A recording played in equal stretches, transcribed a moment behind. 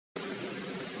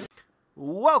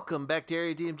Welcome back to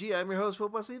Area DMG. I'm your host, Will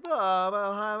Bussy, the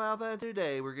High Mouth, and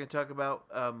today we're going to talk about,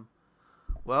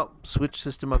 Switch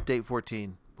System Update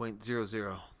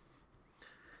 14.00.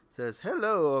 Says,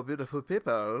 hello, beautiful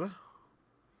people.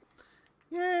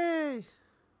 Yay!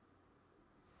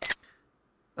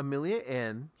 Amelia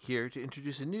N. here to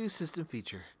introduce a new system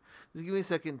feature. Just give me a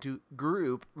second to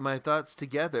group my thoughts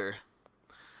together.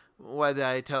 Why did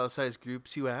I italicize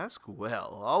groups, you ask?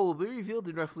 Well, all will be revealed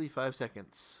in roughly 5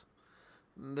 seconds.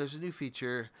 There's a new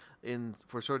feature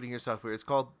for sorting your software. It's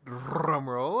called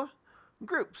drumroll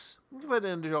groups. You can find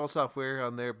it under all software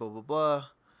on there. Blah blah blah,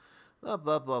 blah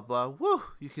blah blah blah. Woo!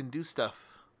 You can do stuff.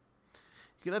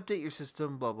 You can update your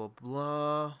system. Blah blah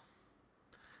blah.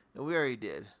 And we already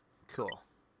did. Cool.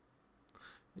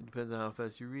 It depends on how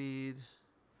fast you read.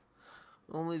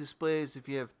 Only displays if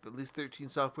you have at least 13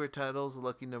 software titles. A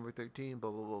lucky number 13. Blah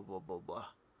blah blah blah blah blah.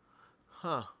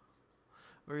 Huh.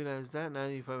 Organize that. Now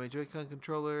you find my Joy-Con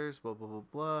controllers. Blah blah blah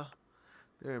blah.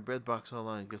 They're in Breadbox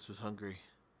Online. Guess who's hungry?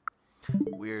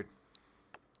 Weird.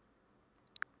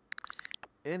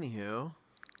 Anywho,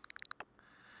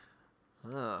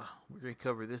 we're gonna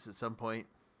cover this at some point.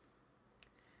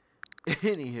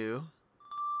 Anywho,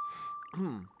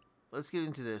 let's get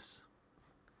into this.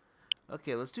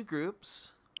 Okay, let's do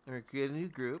groups. We're gonna create a new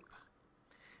group.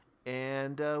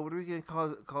 And what are we gonna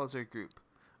call as our group?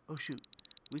 Oh shoot.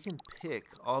 We can pick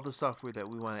all the software that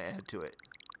we want to add to it.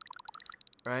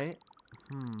 Right?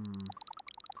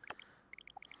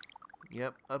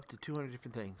 Yep, up to 200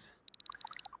 different things.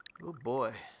 Oh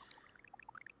boy.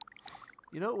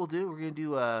 You know what we'll do? We're going to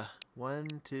do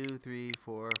 1, 2, 3,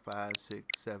 4, 5, 6,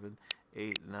 7,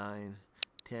 8, 9,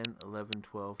 10, 11,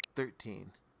 12,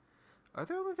 13. Are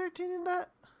there only 13 in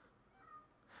that?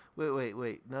 Wait.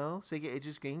 No. Sega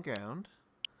Ages Gain Ground.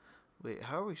 Wait,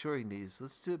 how are we sorting these?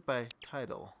 Let's do it by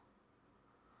title.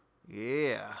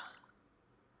 Yeah.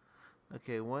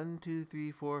 Okay, 1, 2, 3,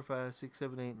 4, 5, 6,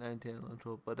 7, 8, 9, 10, 11,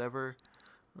 12, whatever.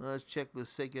 Let's check the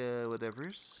Sega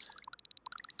whatevers.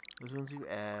 Those ones you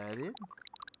added.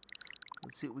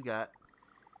 Let's see what we got.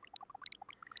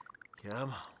 Come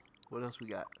on. What else we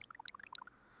got?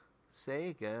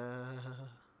 Sega.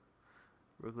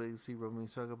 Rogue Legacy, Roaming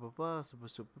Saga, blah, blah, blah,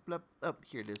 blah, blah. Oh,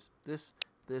 here it is. This,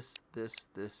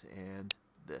 and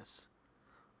this.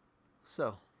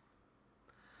 So,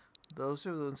 those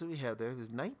are the ones that we have there.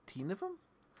 There's 19 of them?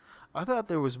 I thought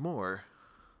there was more.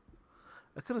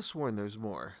 I could have sworn there's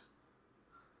more.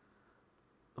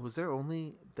 Was there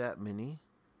only that many?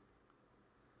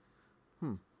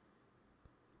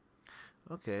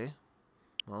 Okay.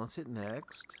 Well, let's hit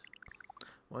next.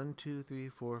 1, 2, 3,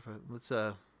 4, 5. Let's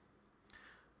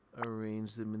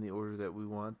arrange them in the order that we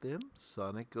want them.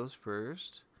 Sonic goes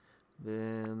first.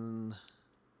 Then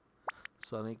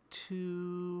Sonic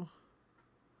 2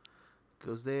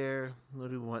 goes there. What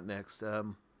do we want next?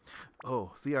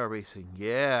 Oh, VR racing.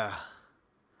 Yeah.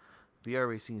 VR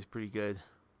racing is pretty good.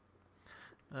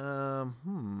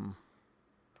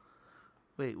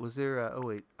 Wait, was there oh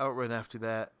wait, Outrun after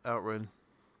that. Outrun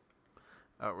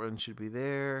should be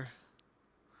there.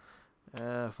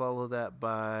 Follow that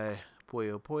by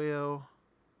Puyo Puyo,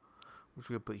 which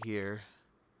we're going to put here.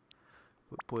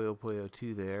 Put Puyo Puyo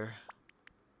 2 there.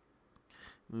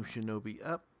 Move Shinobi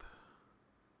up.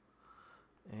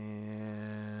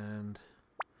 And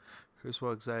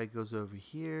Herswag Zai goes over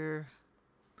here.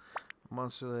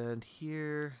 Monsterland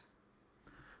here.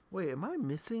 Wait, am I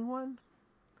missing one?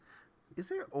 Is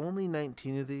there only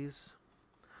 19 of these?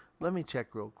 Let me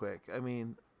check real quick. I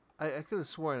mean, I could have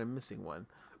sworn I'm missing one.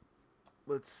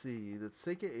 Let's see. That's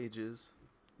Sega Ages.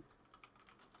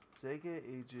 Sega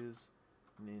Ages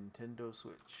Nintendo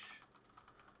Switch.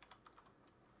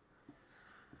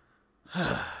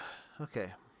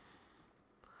 Okay.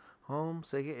 Home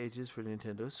Sega Ages for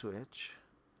Nintendo Switch.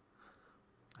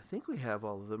 I think we have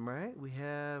all of them, right? We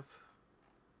have...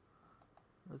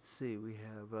 Let's see. We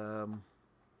have...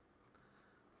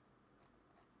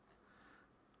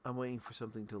 I'm waiting for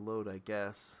something to load, I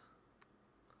guess.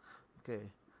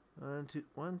 Okay. 1,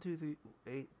 2, 3,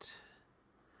 8,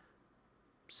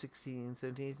 16,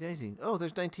 17, 18, 19. Oh,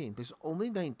 there's 19. There's only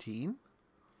 19?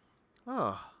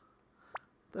 Oh.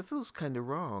 That feels kind of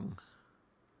wrong.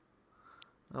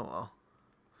 Oh, well.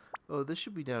 Oh, this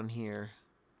should be down here.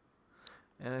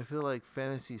 And I feel like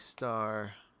Phantasy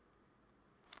Star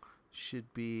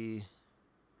should be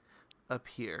up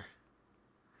here.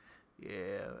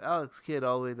 Yeah, Alex Kidd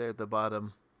all the way there at the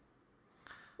bottom.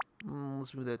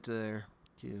 Let's move that to there.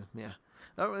 Too. Yeah,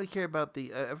 I don't really care about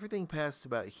the everything past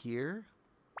about here.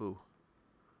 Ooh.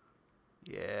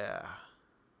 Yeah.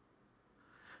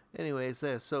 Anyways,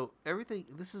 so everything.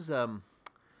 This is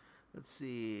let's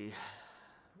see.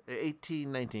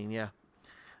 18, 19, yeah.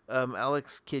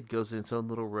 Alex Kidd goes in its own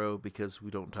little row because we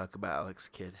don't talk about Alex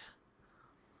Kidd.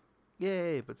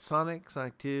 Yay, but Sonic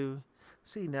 2,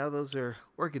 see, now those are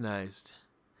organized.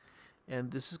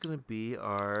 And this is going to be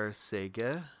our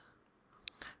Sega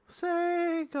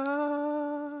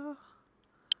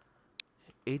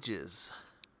Ages.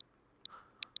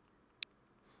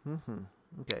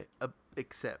 Okay,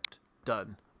 accept.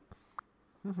 Done.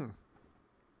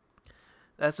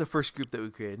 That's the first group that we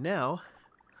created. Now,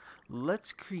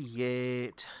 let's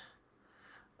create...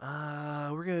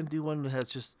 we're going to do one that has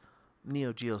just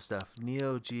Neo Geo stuff.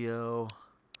 Neo Geo.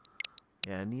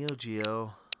 Yeah, Neo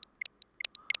Geo.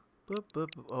 Boop,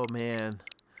 boop, boop. Oh, man.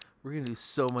 We're going to do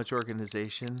so much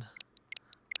organization.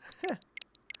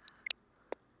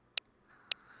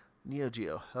 Neo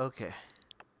Geo. Okay.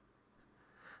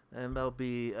 And that'll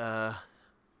be...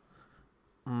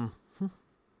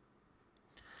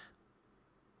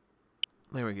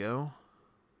 There we go.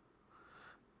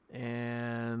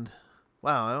 And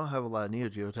wow, I don't have a lot of Neo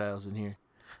Geo tiles in here.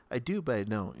 I do, but I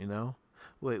don't, you know.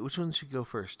 Wait, which one should go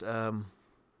first?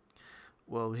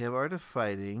 Well, we have Art of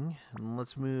Fighting, and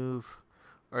let's move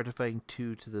Art of Fighting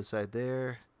 2 to the side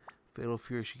there. Fatal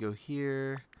Fury should go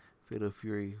here. Fatal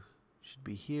Fury should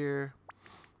be here.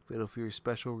 Fatal Fury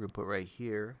Special we're gonna put right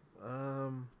here. I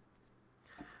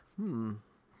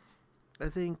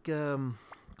think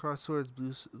Cross Swords,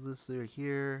 Blue Slayer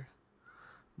here.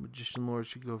 Magician Lord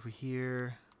should go over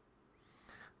here.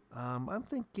 I'm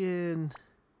thinking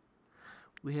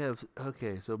we have,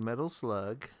 okay, so Metal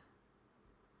Slug.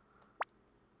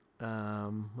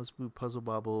 Let's move Puzzle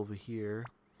Bobble over here.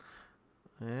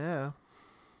 Yeah.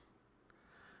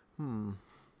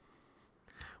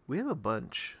 We have a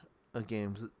bunch of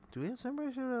games. Do we have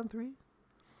Samurai Showdown 3?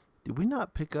 Did we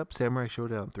not pick up Samurai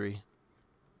Showdown 3?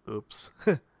 Oops.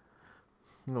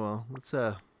 Well, let's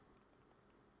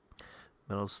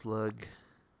Metal Slug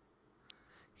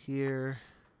here.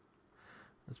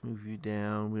 Let's move you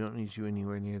down. We don't need you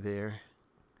anywhere near there.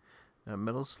 Now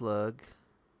Metal Slug.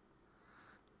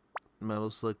 Metal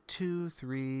Slug 2,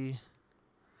 3,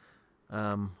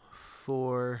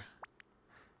 4,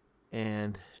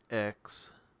 and X.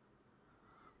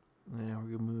 Now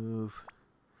we're gonna move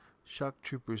Shock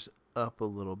Troopers up a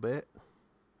little bit.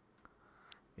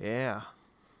 Yeah.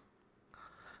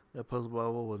 Got Puzzle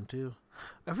Bobble 1, 2.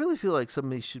 I really feel like some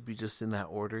of these should be just in that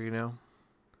order, you know?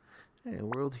 Hey,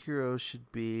 World Heroes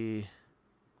should be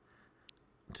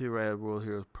to right of World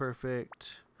Heroes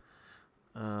Perfect.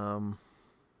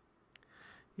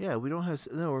 Yeah, we don't have...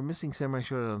 No, we're missing Samurai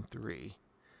Showdown 3.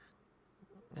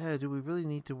 Yeah, do we really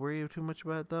need to worry too much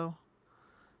about it, though?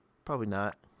 Probably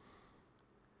not.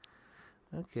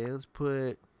 Okay, let's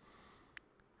put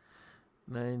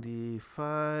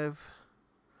 95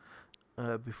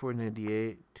 before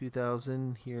 98,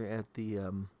 2000 here at the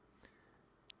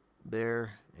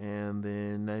there, and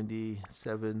then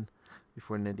 97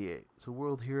 before 98. So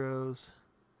World Heroes,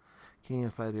 King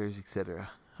of Fighters, etc.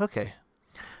 Okay,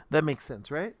 that makes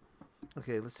sense, right?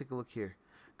 Okay, let's take a look here,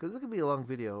 because this could be a long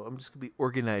video. I'm just gonna be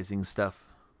organizing stuff.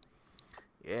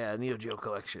 Yeah, Neo Geo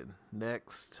collection.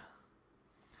 Next.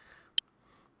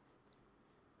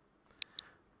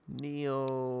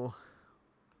 Neo.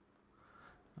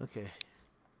 Okay.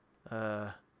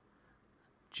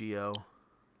 Geo.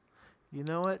 You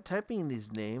know what? Typing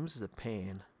these names is a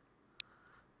pain.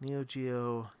 Neo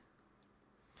Geo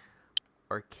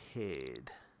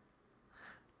Arcade.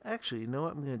 Actually, you know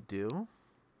what I'm going to do?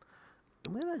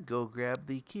 I'm going to go grab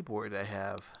the keyboard I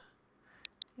have.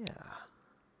 Yeah.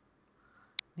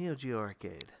 Neo Geo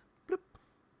Arcade. Bloop.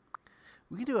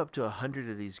 We can do up to 100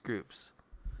 of these groups.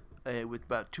 With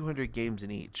about 200 games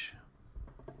in each.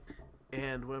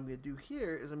 And what I'm going to do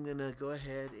here is I'm going to go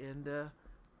ahead and,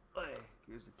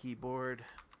 here's the keyboard.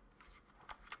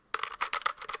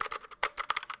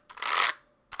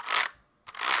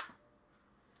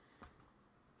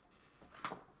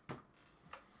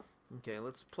 Okay,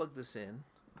 let's plug this in.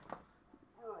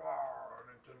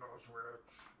 Nintendo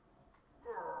Switch.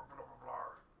 Blah, blah,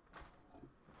 blah.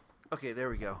 Okay, there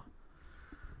we go.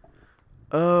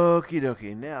 Okie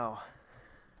dokie. Now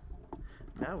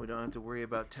we don't have to worry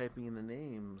about typing in the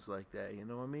names like that, you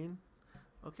know what I mean?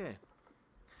 Okay.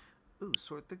 Ooh,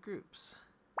 sort the groups.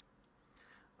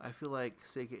 I feel like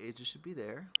Sega Ages should be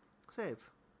there. Save.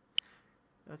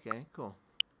 Okay, cool.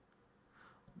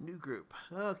 New group.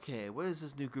 Okay, what is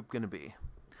this new group gonna be?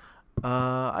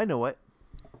 I know what.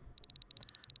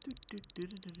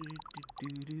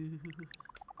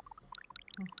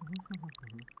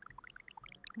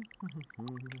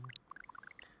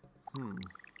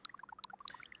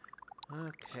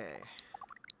 Okay.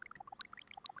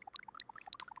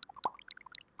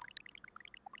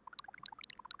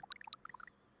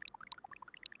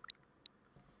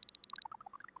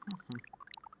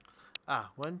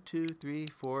 1, 2, 3,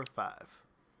 4, 5.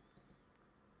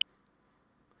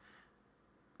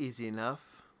 Easy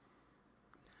enough.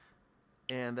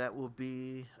 And that will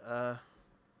be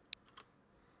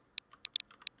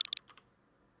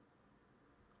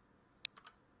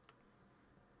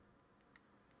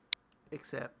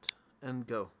accept and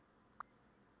go.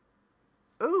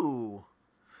 Oh,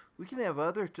 we can have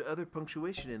other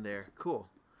punctuation in there. Cool.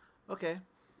 Okay.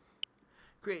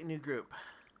 Create a new group.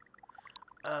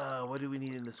 What do we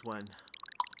need in this one?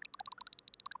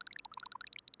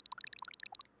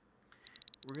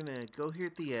 We're gonna go here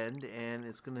at the end, and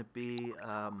it's gonna be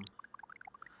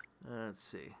let's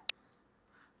see.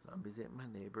 Zombies ain't my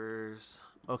neighbors.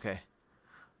 Okay.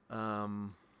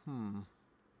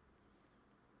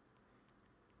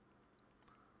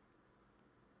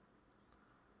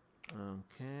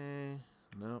 Okay.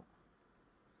 Nope.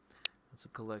 That's a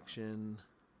collection.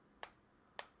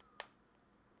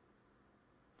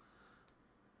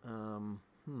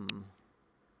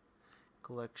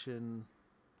 Collection.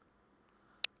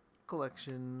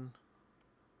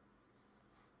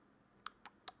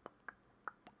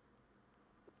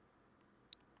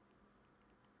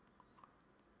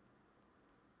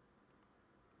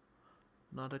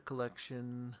 Not a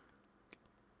collection.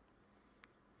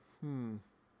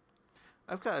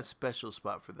 I've got a special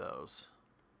spot for those.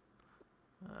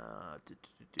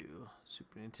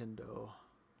 Super Nintendo.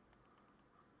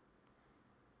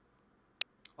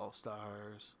 All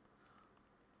Stars.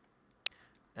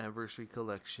 Anniversary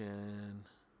Collection.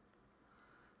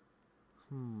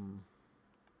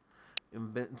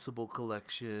 Invincible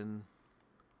Collection.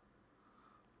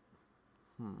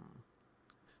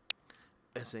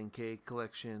 SNK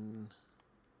Collection.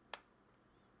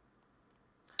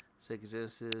 Sega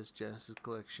Genesis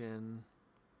Collection.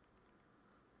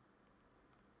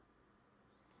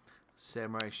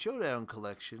 Samurai Showdown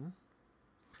Collection.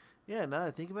 Yeah, now that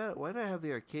I think about it, why do I have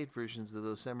the arcade versions of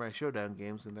those Samurai Showdown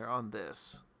games and they're on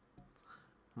this?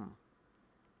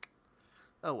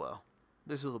 Oh well.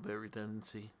 There's a little bit of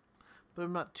redundancy. But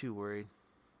I'm not too worried.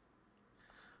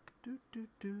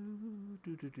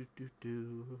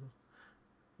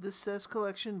 This says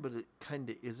collection, but it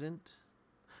kinda isn't.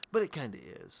 But it kinda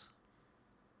is.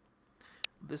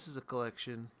 This is a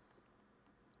collection.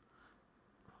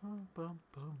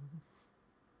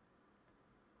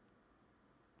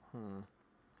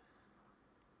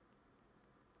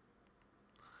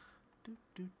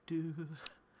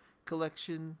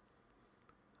 Collection.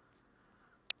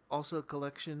 Also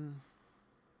collection.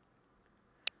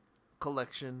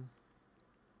 Collection.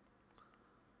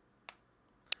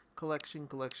 Collection.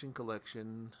 Collection.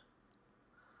 Collection.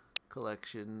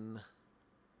 Collection.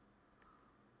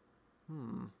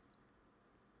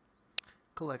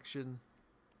 Collection.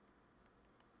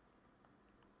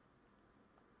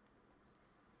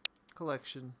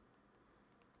 Collection.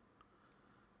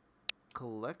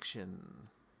 Collection.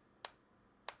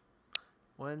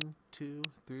 1, 2,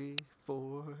 3,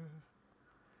 4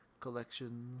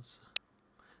 collections.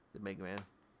 The Mega Man.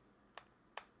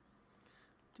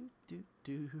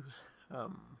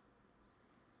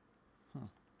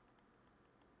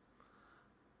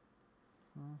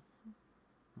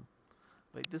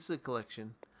 Wait, this is a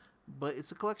collection, but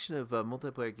it's a collection of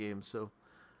multiplayer games, so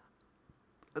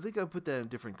I think I'll put that in a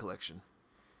different collection.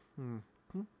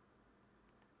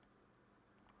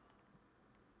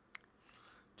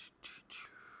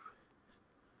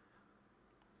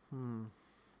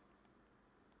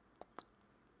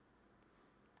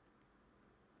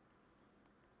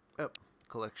 Oh,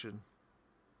 collection.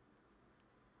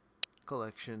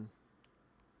 Collection.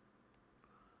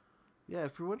 Yeah,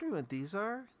 if you're wondering what these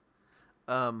are,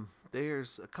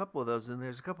 there's a couple of those, and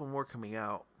there's a couple more coming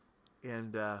out,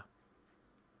 and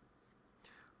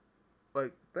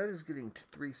like that is getting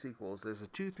 3 sequels. There's a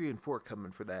 2, 3, and 4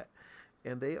 coming for that,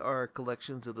 and they are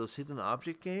collections of those hidden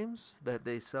object games that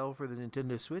they sell for the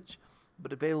Nintendo Switch,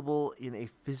 but available in a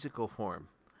physical form.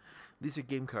 These are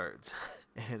game cards,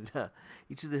 and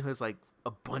each of them has like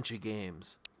a bunch of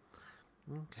games.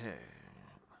 Okay,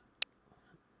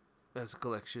 that's a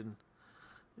collection.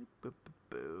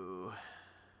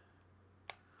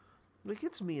 What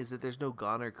gets me is that there's no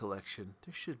Goner collection.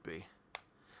 There should be.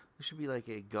 There should be like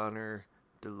a Goner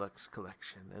Deluxe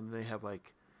collection, and they have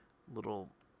like little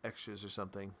extras or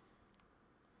something.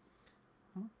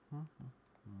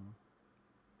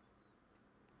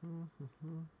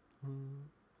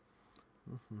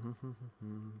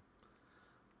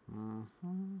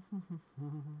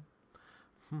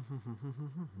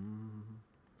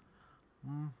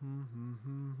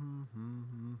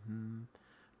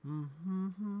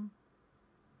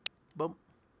 Bump.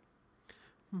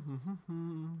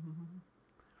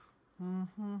 Do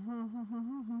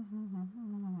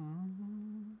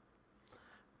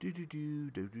do do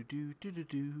do do do do do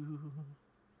do.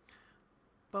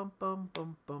 Bum bum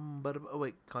bum bum. But oh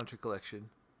wait, Contra Collection.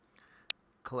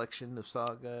 Collection of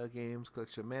Saga games.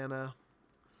 Collection of Mana.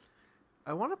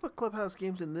 I want to put Clubhouse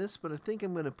games in this, but I think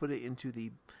I'm going to put it into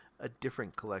a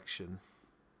different collection.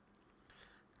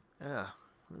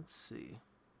 Let's see.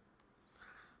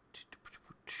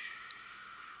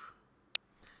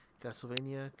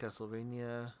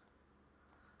 Castlevania,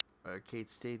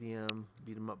 Arcade Stadium,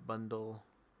 Beat 'em Up Bundle.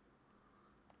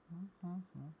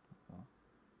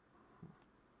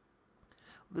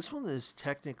 This one is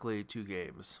technically 2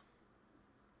 games,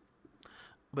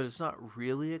 but it's not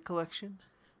really a collection.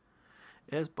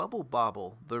 It has Bubble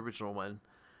Bobble, the original one,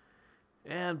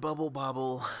 and Bubble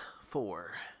Bobble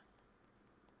 4.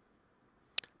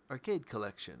 Arcade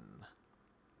Collection.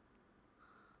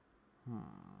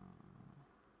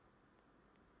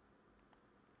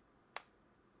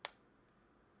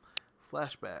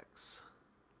 Flashbacks.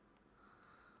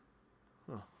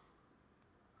 No,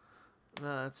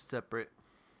 that's separate.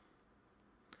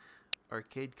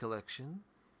 Arcade Collection.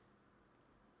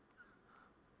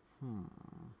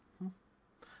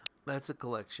 That's a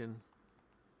collection.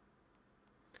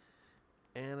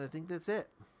 And I think that's it.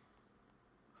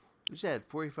 We just add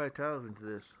 45 tiles into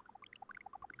this.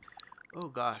 Oh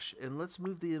gosh, and let's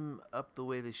move them up the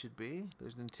way they should be.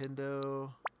 There's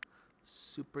Nintendo,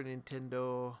 Super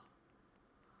Nintendo,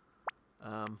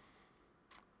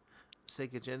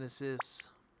 Sega Genesis,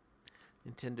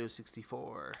 Nintendo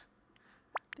 64.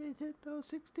 Nintendo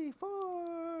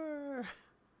 64!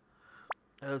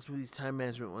 Let's move these time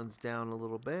management ones down a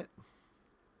little bit.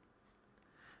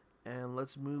 And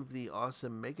let's move the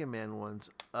awesome Mega Man ones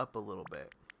up a little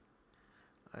bit.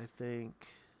 I think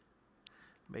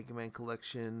Mega Man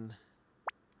Collection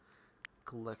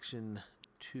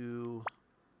 2.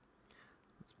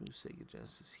 Let's move Sega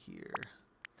Genesis here.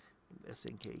 And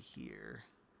SNK here.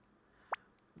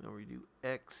 Now we do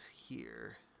X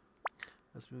here.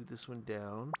 Let's move this one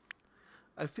down.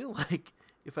 I feel like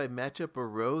if I match up a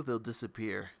row, they'll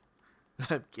disappear.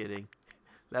 I'm kidding.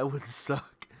 That would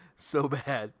suck so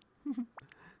bad.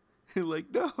 Like,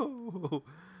 no.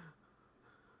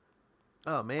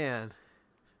 Oh, man.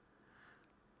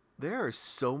 There are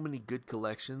so many good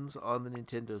collections on the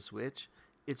Nintendo Switch.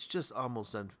 It's just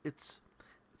almost it's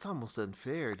almost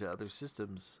unfair to other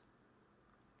systems.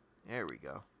 There we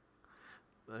go.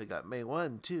 I got May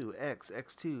 1, 2, X,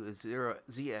 X2, 0,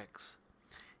 ZX.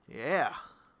 Yeah.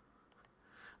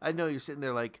 I know you're sitting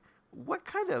there like, what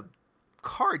kind of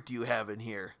card do you have in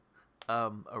here?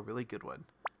 A really good one.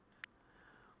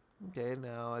 Okay,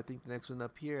 now I think the next one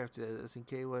up here after the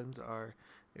SNK ones are,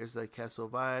 there's the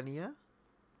Castlevania.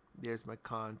 There's my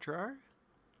Contra.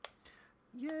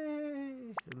 Yay!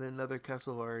 And then another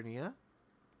Castlevania.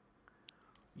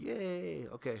 Yay!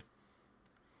 Okay.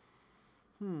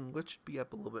 What should be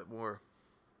up a little bit more?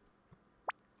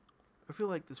 I feel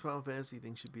like this Final Fantasy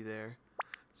thing should be there.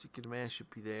 Secret of Mana should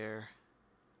be there.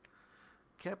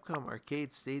 Capcom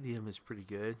Arcade Stadium is pretty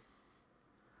good.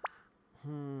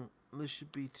 This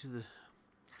should be to the...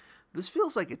 This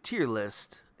feels like a tier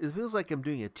list. It feels like I'm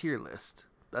doing a tier list,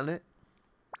 doesn't it?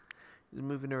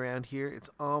 Moving around here,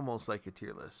 it's almost like a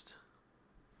tier list.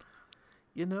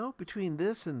 You know, between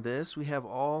this and this, we have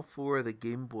all 4 of the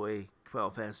Game Boy Final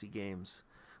Fantasy games.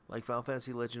 Like Final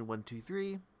Fantasy Legend 1, 2,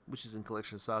 3, which is in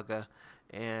Collection Saga,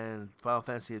 and Final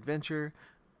Fantasy Adventure,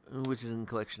 which is in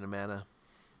Collection of Mana.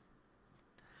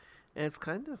 And it's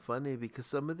kind of funny because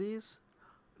some of these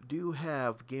do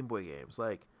have Game Boy games.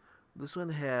 Like, this one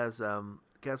has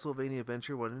Castlevania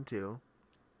Adventure 1 and 2.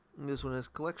 And this one has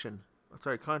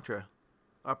Contra.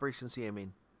 Operation C, I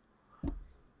mean.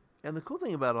 And the cool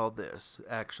thing about all this,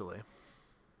 actually,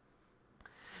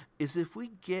 is if we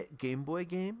get Game Boy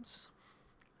games,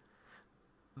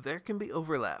 there can be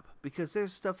overlap. Because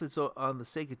there's stuff that's on the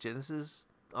Sega Genesis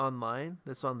online,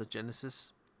 that's on the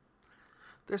Genesis.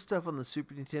 There's stuff on the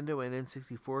Super Nintendo and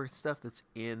N64, stuff that's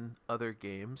in other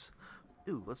games.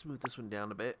 Ooh, let's move this one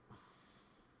down a bit.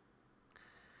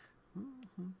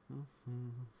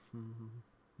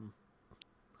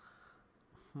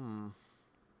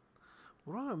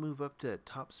 We're going to move up to a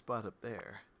top spot up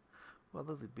there. Well,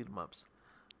 lovely beat 'em ups.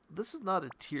 This is not a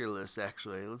tier list,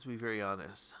 actually. Let's be very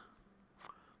honest.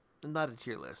 Not a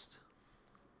tier list.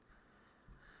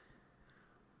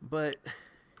 But,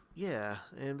 yeah,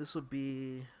 and this will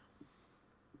be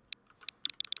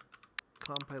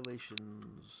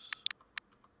compilations.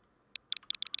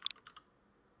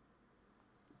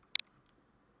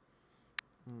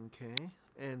 Okay,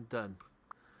 and done.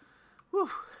 Whew.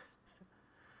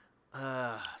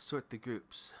 Sort the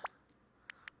groups.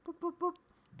 boop, boop, boop.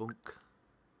 Boonk.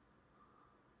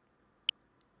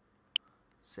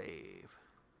 Save.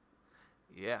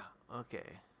 Yeah,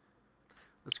 okay.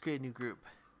 Let's create a new group.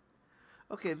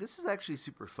 Okay, this is actually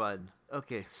super fun.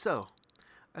 Okay, so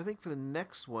I think for the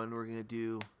next one we're going to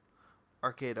do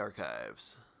Arcade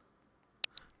Archives.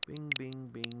 Bing, bing,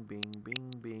 bing, bing,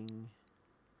 bing, bing.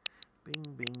 Bing,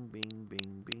 bing, bing,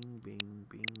 bing, bing, bing, bing,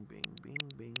 bing, bing,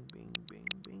 bing, bing, bing,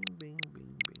 bing, bing,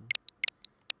 bing, bing.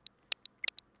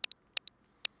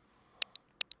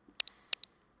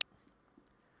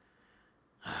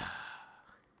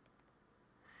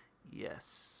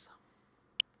 Yes.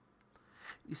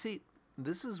 You see,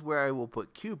 this is where I will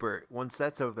put Qbert once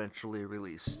that's eventually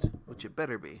released, which it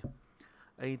better be.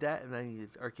 I need that, and I need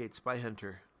Arcade Spy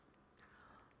Hunter.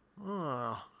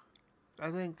 Oh,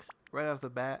 I think right off the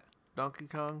bat, Donkey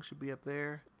Kong should be up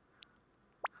there.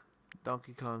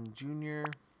 Donkey Kong Jr.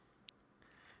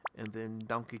 And then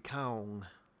Donkey Kong.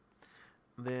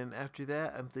 Then after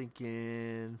that, I'm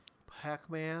thinking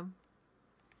Pac-Man.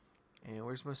 And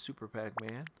where's my Super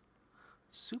Pac-Man?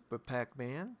 Super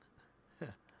Pac-Man.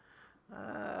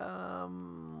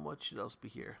 What should else be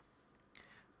here?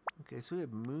 Okay, so we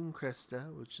have Moon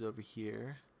Cresta, which is over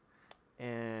here.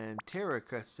 And Terra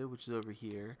Cresta, which is over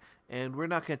here. And we're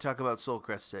not going to talk about Soul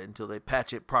Cresta until they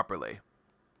patch it properly.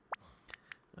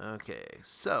 Okay,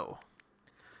 so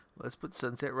let's put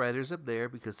Sunset Riders up there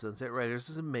because Sunset Riders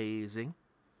is amazing.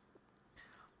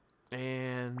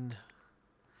 And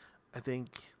I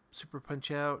think Super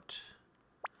Punch-Out.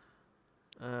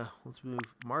 Let's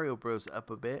move Mario Bros up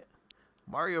a bit.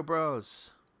 Mario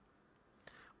Bros.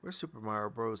 Where's Super Mario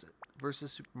Bros.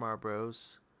 Versus Super Mario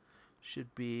Bros.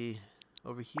 Should be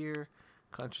over here.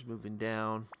 Contra's moving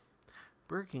down.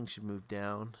 Burger King should move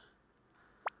down.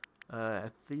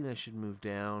 Athena should move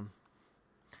down.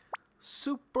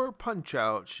 Super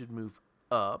Punch-Out should move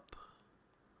up.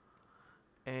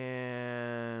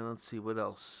 And let's see what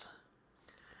else.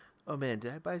 Oh man,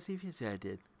 did I buy Xevious? Yeah, I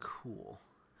did. Cool.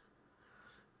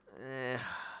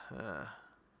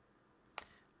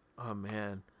 Oh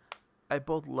man, I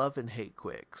both love and hate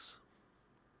Quicks.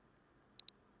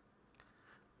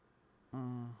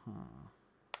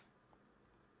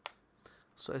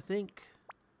 So I think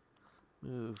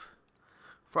move.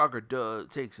 Frogger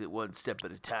takes it one step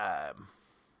at a time.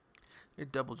 They're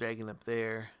Double Dragon up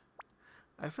there.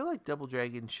 I feel like Double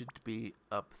Dragon should be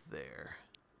up there.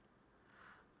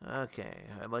 Okay,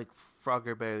 I like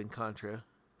Frogger better than Contra.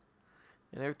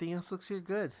 And everything else looks here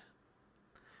good.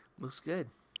 Looks good.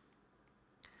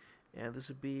 And this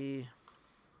would be...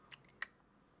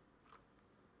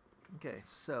 Okay,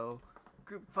 so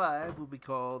Group 5 will be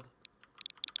called...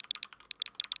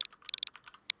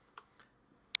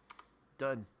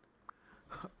 Done.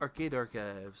 Arcade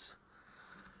Archives.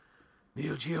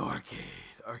 Neo Geo Arcade.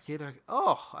 Arcade Arcade.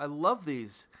 Oh, I love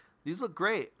these. These look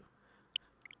great.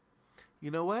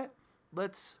 You know what?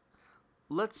 Let's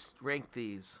rank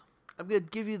these. I'm going to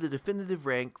give you the definitive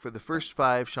rank for the first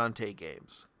 5 Shantae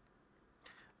games.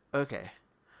 Okay.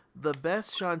 The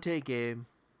best Shantae game...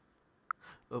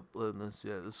 Oh, let's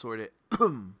sort it.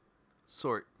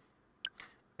 Sort.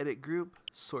 Edit group.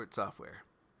 Sort software.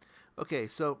 Okay,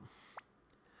 so...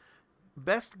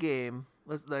 Best game...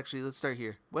 Let's start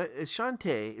here. What is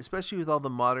Shantae, especially with all the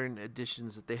modern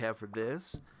additions that they have for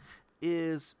this,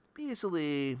 is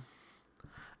easily...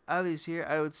 Out of these here,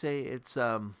 I would say it's...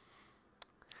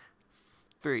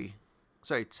 3.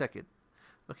 Sorry, second.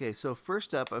 Okay, so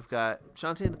first up, I've got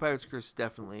Shantae and the Pirate's Curse.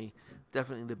 Definitely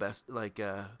the best. Like,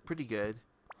 pretty good.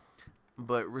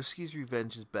 But Risky's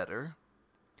Revenge is better.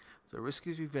 So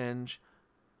Risky's Revenge,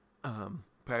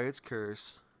 Pirate's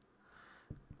Curse,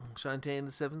 Shantae and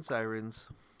the Seven Sirens,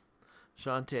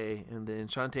 Shantae, and then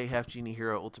Shantae Half Genie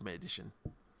Hero Ultimate Edition.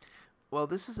 Well,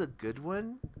 this is a good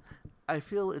one. I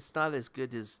feel it's not as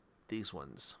good as these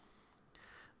ones.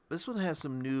 This one has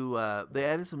some new, they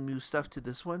added some new stuff to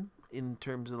this one in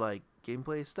terms of like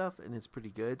gameplay stuff, and it's pretty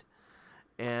good.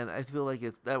 And I feel like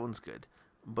that one's good.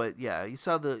 But yeah, you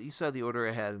saw the order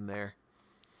I had in there.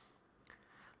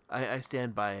 I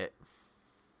stand by it.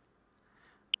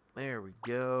 There we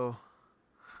go.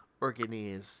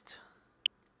 Organized.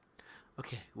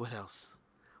 Okay, what else?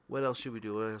 What else should we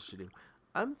do? What else should we do?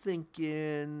 I'm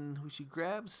thinking we should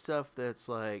grab stuff that's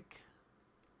like...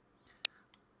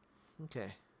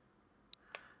 Okay.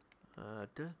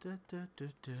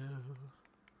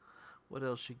 What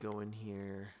else should go in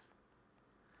here?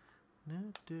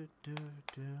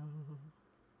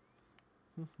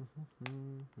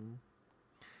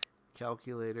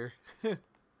 Calculator.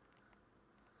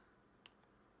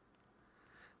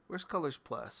 Where's Colors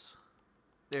Plus?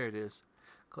 There it is.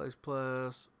 Colors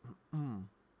Plus.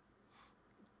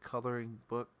 coloring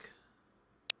book.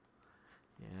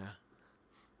 Yeah.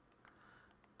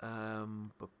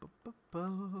 Bu- bu- bu-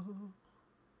 bu.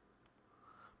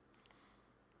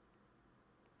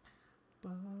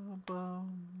 Bum,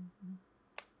 bum.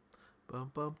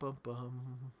 Bum, bum, bum,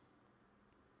 bum.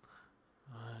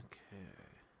 Okay.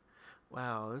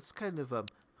 Wow, it's kind of,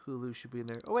 Hulu should be in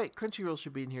there. Oh, wait, Crunchyroll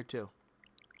should be in here, too.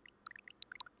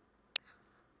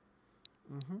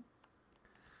 Mm-hmm.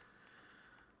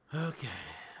 Okay.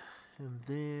 And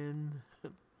then,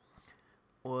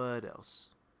 what else?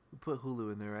 We put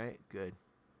Hulu in there, right? Good.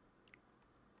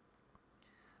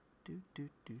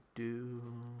 Do.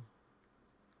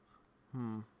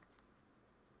 Hmm.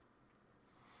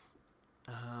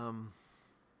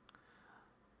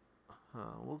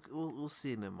 We'll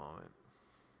see in a moment.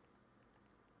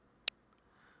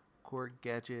 Core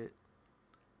gadget.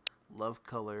 Love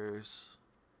colors.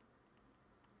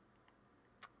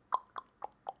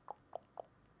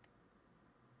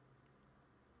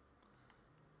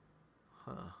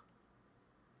 Huh.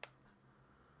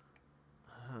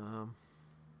 Um.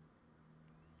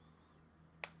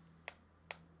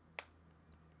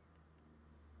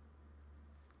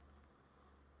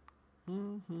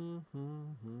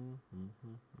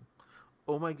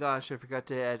 Oh my gosh, I forgot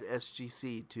to add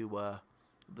SGC to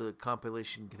the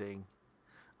compilation thing.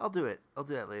 I'll do it. I'll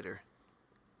do that later.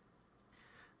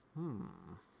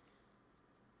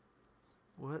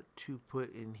 What to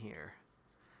put in here?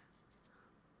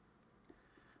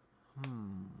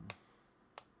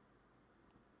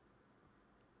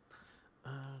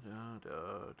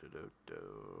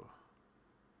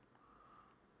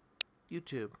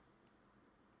 YouTube.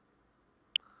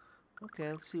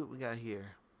 Okay, let's see what we got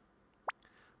here.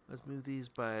 Let's move these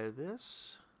by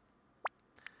this.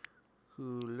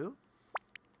 Hulu.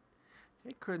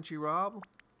 Hey, Crunchyroll.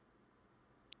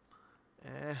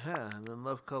 And then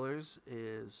Love Colors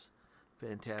is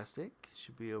fantastic.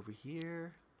 Should be over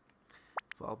here.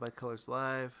 Followed by Colors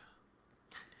Live.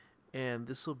 And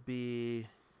this will be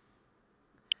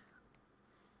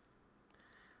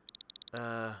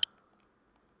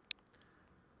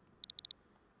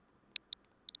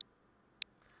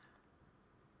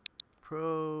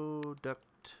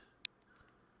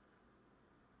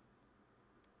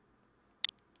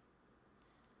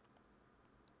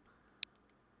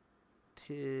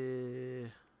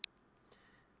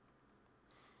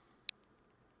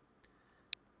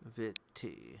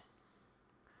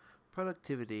product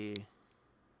productivity.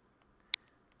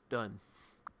 Done.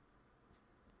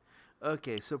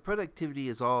 Okay, so productivity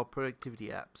is all productivity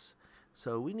apps.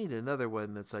 So we need another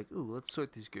one that's like, ooh, let's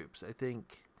sort these groups. I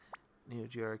think Neo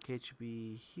Geo Arcade should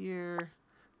be here.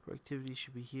 Productivity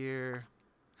should be here.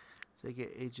 Sega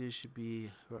Ages should be,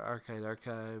 or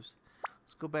Archives.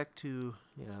 Let's go back to,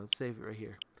 let's save it right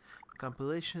here.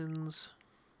 Compilations.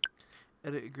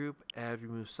 Edit a group, add,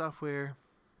 remove software.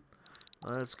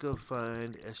 Let's go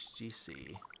find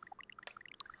SGC.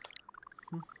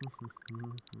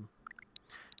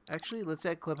 Actually, let's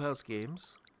add Clubhouse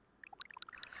Games.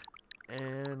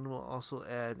 And we'll also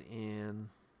add in...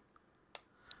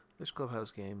 There's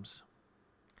Clubhouse Games.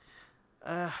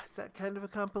 Is that kind of a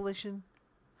compilation?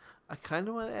 I kind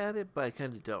of want to add it, but I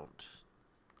kind of don't.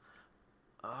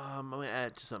 I'm going to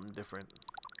add it to something different.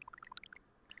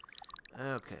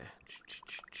 Okay.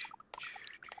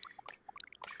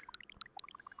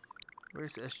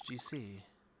 Where's SGC?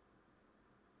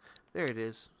 There it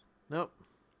is. Nope.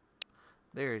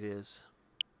 There it is.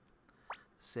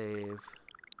 Save.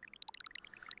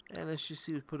 And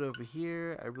SGC was put over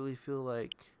here. I really feel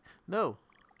like... No!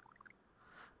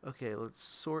 Okay, let's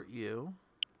sort you.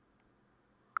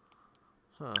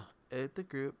 Edit the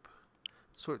group.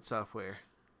 Sort software.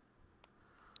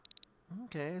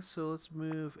 Okay, so let's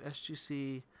move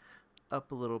SGC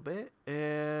up a little bit.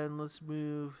 And let's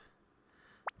move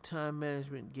time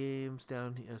management games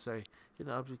down here. Sorry,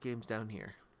 hidden object games down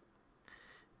here.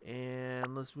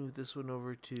 And let's move this one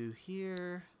over to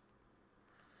here.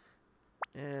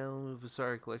 And we'll move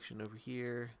Asari collection over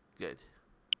here. Good.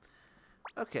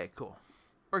 Okay, cool.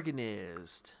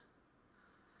 Organized.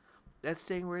 That's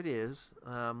staying where it is.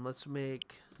 Let's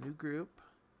make new group.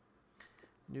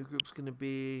 New group's gonna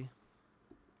be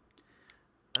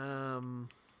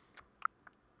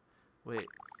wait.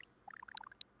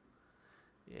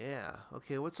 Yeah.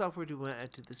 Okay, what software do we want to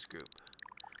add to this group?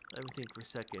 Let me think for a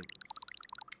second.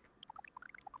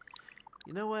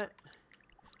 You know what?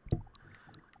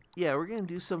 Yeah, we're gonna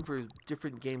do some for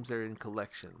different games that are in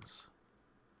collections.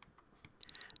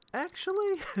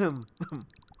 Actually,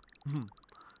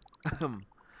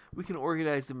 we can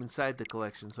organize them inside the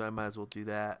collection, so I might as well do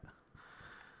that.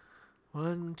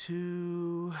 1,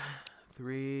 2,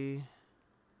 3,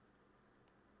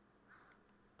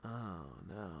 Oh,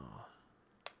 no.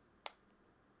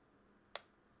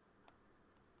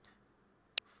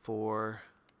 4,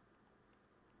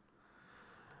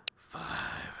 5,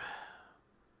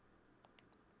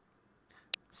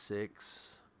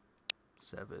 6,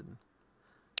 7,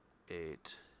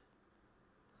 8,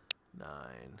 9.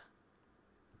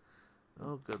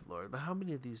 Oh, good Lord. How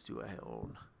many of these do I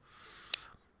own?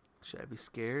 Should I be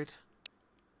scared?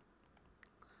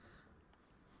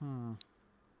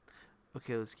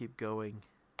 Okay, let's keep going.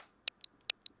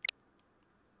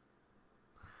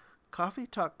 Coffee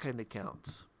talk kind of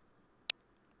counts.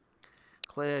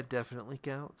 Clay definitely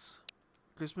counts.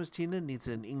 Christmas Tina needs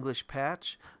an English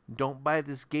patch. Don't buy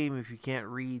this game if you can't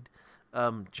read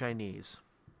Chinese.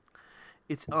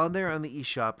 It's on there on the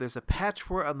eShop. There's a patch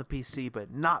for it on the PC,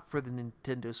 but not for the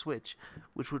Nintendo Switch,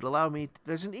 which would allow me...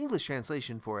 There's an English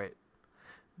translation for it.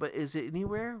 But is it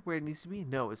anywhere where it needs to be?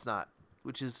 No, it's not.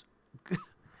 Which is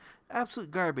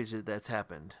absolute garbage that that's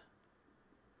happened.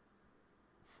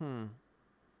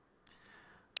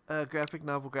 Graphic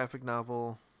novel, graphic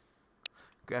novel.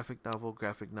 Graphic novel,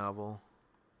 graphic novel.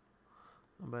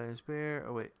 Somebody's bear.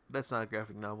 Oh, wait. That's not a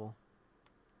graphic novel.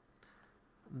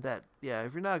 That, yeah,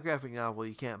 if you're not a graphic novel,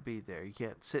 you can't be there. You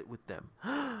can't sit with them.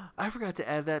 I forgot to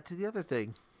add that to the other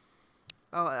thing.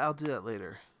 I'll do that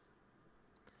later.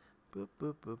 Boop,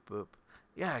 boop, boop, boop.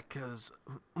 Yeah, because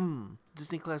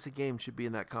Disney Classic Games should be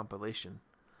in that compilation.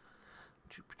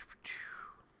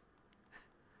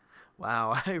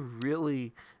 Wow, I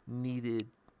really needed...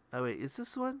 Oh, wait, is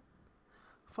this one?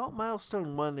 Fault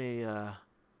Milestone 1 a...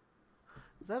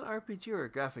 Is that an RPG or a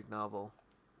graphic novel?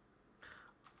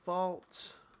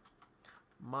 Fault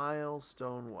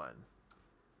Milestone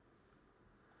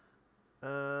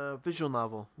 1. Visual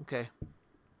novel. Okay.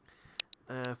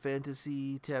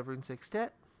 Fantasy Tavern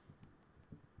Sextet.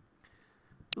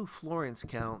 Ooh, Florence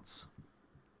counts.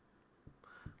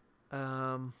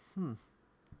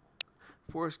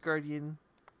 Forest Guardian.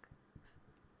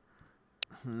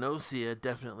 Nocia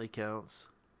definitely counts.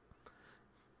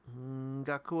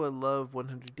 Gaku I Love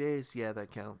 100 Days. Yeah,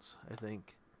 that counts, I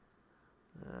think.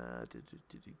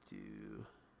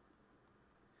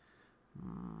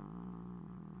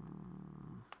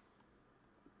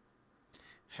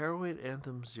 Heroin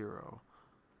Anthem 0.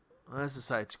 That's a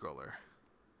side scroller.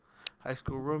 High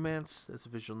School Romance, that's a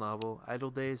visual novel.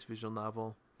 Idle Days, visual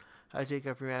novel. How to Take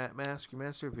Off Your Mask, Your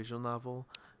Master, visual novel.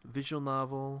 Visual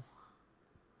novel.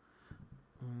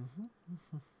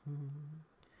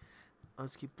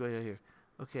 Let's keep going out here.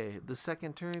 Okay, the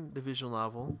second turn, the visual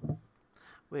novel.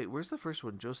 Wait, where's the first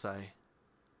one? Josai.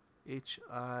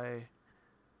 H-I...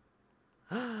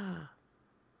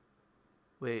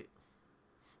 Wait.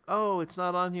 Oh, it's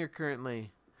not on here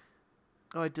currently.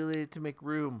 Oh, I deleted it to make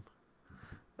room.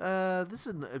 This is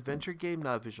an adventure game,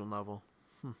 not a visual novel.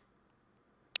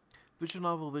 Visual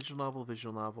novel, visual novel,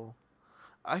 visual novel.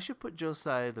 I should put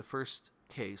Josai, the first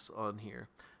case, on here.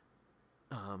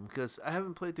 Because I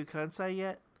haven't played through Kansai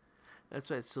yet. That's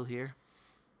why it's still here.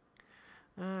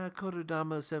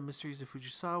 Kododama, 7 Mysteries of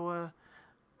Fujisawa.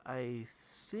 I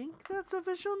think that's a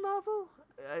visual novel?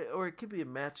 Or it could be a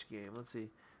match game. Let's see.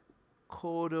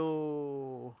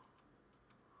 Kododama.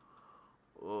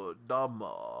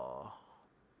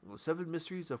 7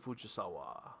 Mysteries of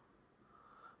Fujisawa.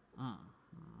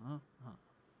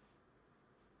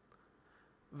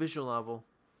 Visual novel.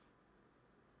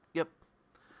 Yep.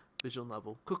 Visual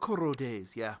novel. Kokoro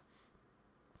Days. Yeah.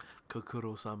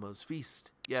 Kokoro-sama's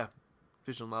Feast. Yeah.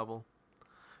 Visual novel.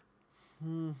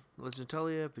 Legend of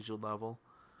Talia. Visual novel.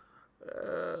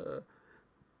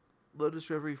 Lotus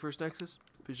Reverie First Nexus.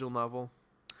 Visual novel.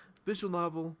 Visual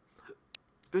novel.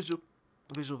 Visual.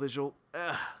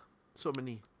 So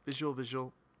many.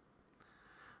 Visual.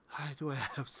 Why do I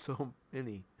have so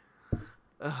many?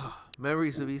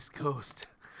 Memories of East Coast.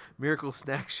 Miracle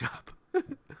Snack Shop.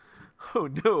 Oh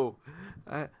no.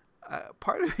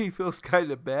 Part of me feels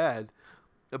kind of bad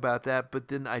about that, but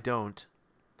then I don't.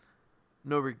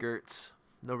 No regrets.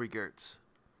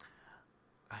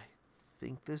 I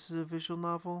think this is a visual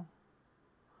novel.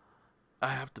 I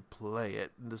have to play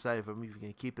it and decide if I'm even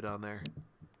going to keep it on there.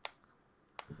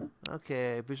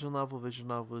 Okay, visual novel.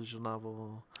 Visual.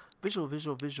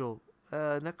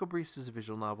 Neko Breeze is a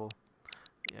visual novel.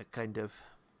 Yeah, kind of.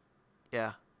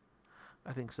 Yeah,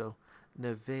 I think so.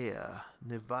 Nevea.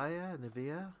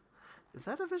 Is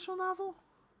that a visual novel?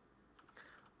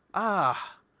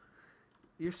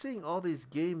 You're seeing all these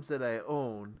games that I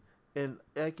own, and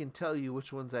I can tell you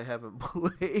which ones I haven't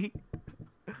played.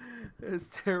 It's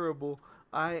terrible.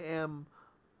 I am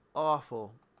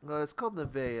awful. No, it's called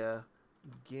Nevea.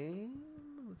 Game?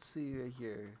 Let's see right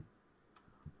here.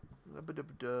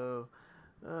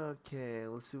 Okay,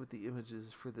 let's see what the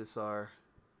images for this are.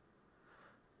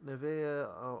 Nevea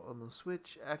on the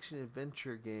Switch, action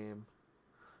adventure game.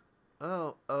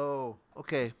 Oh,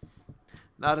 okay.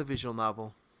 Not a visual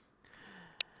novel.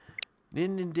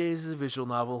 Ninden Days is a visual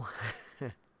novel.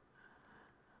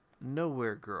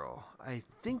 Nowhere Girl. I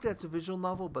think that's a visual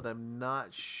novel, but I'm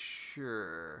not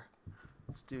sure.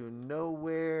 Let's do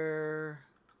Nowhere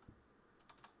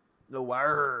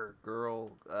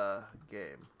Girl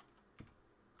game.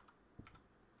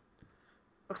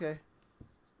 Okay.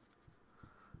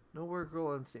 Nowhere Girl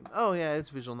on Steam. Oh yeah, it's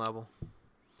a visual novel.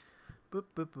 Boop,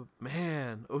 boop, boop.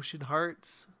 Man, Ocean's Heart,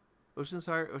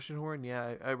 Ocean Horn.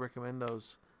 Yeah, I recommend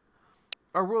those.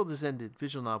 Our World Has Ended.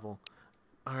 Visual novel.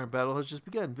 Our Battle Has Just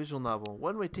Begun. Visual novel.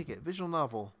 One Way Ticket. Visual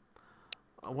novel.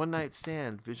 A One Night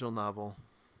Stand. Visual novel.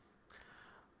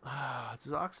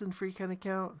 Does Oxenfree kind of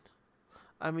count?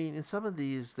 I mean, in some of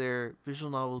these, they're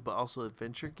visual novels, but also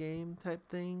adventure game type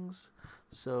things.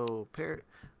 So,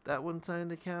 that one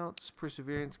kind of counts.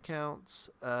 Perseverance counts.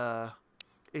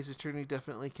 Ace Attorney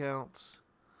definitely counts.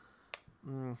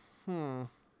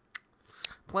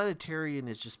 Planetarian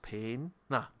is just pain.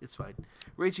 Nah, it's fine.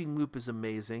 Raging Loop is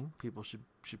amazing. People should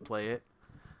play it.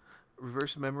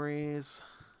 Reverse Memories.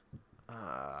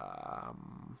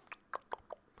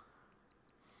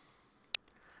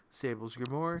 Sable's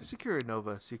Grimoire, Secure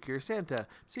Nova, Secure Santa,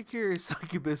 Secure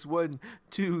Succubus 1,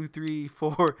 2, 3,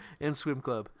 4, and Swim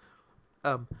Club.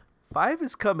 5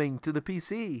 is coming to the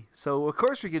PC, so of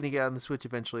course we're going to get on the Switch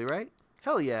eventually, right?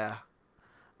 Hell yeah.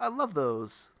 I love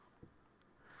those.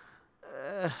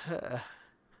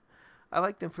 I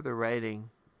like them for the writing.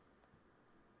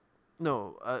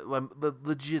 No,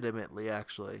 legitimately,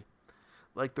 actually.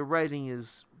 Like, the writing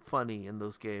is funny in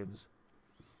those games.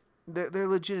 They're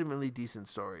legitimately decent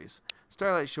stories.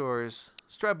 Starlight Shores,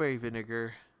 Strawberry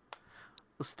Vinegar,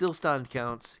 Still Stand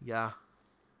counts. Yeah.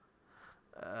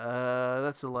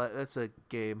 That's a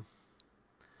game.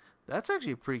 That's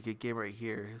actually a pretty good game right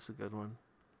here. It's a good one.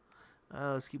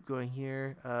 Let's keep going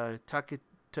here.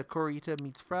 Takorita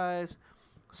Meets Fries,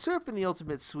 Syrup in the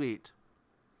Ultimate Sweet.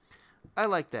 I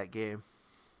like that game.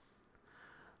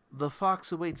 The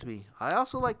Fox Awaits Me. I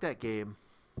also like that game.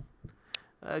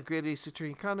 Great Ace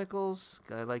Attorney Chronicles.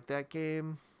 I like that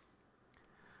game.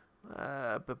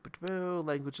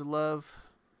 Language of Love.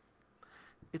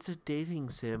 It's a dating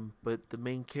sim, but the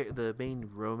main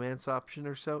romance option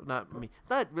or so. Not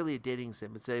really a dating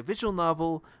sim. It's a visual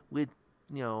novel with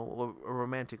a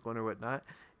romantic one or whatnot,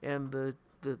 and the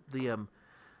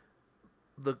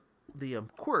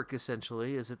quirk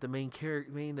essentially is that the main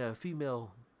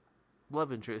female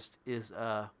love interest is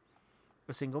a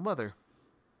single mother.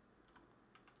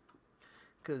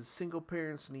 Because single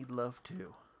parents need love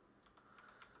too.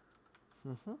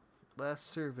 Last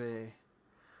survey.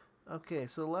 Okay,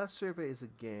 so the last survey is a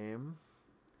game.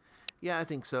 Yeah, I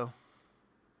think so.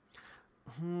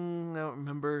 I don't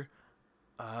remember.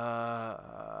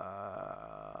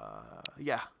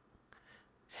 Yeah.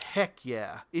 Heck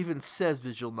yeah. Even says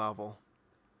visual novel.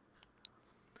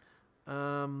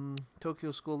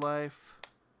 Tokyo School Life.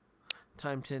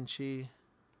 Time Tenchi.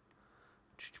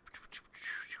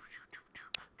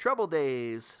 Trouble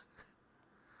Days.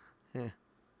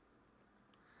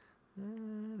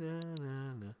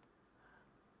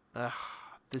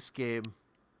 This game.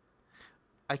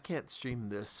 I can't stream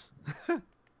this.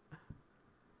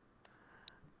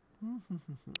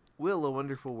 Will, A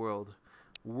Wonderful World.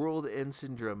 World End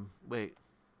Syndrome. Wait.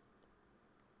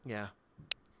 Yeah.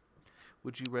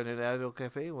 Would You Run an Idol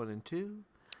Cafe 1 and 2?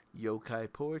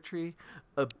 Yokai Poetry.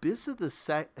 Abyss of the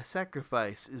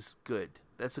Sacrifice is good.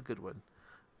 That's a good one.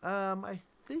 I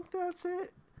think that's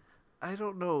it. I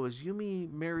don't know. Is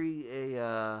Yumi Mary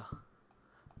a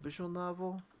visual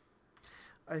novel?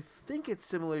 I think it's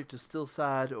similar to Still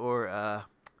Sad or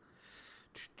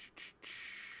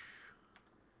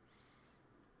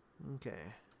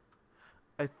okay.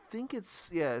 I think it's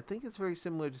very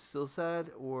similar to Still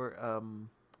Sad or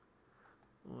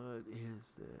what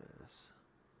is this?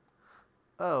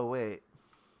 Oh wait.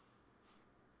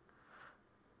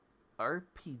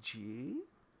 RPG?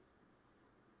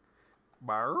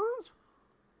 Bars?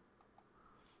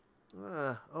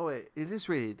 Oh wait, it is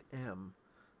rated M.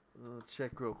 I'll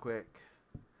check real quick.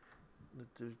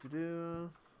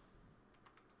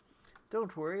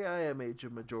 Don't worry, I am age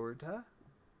of majorita.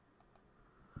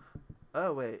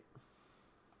 Oh wait.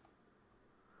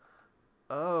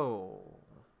 Oh.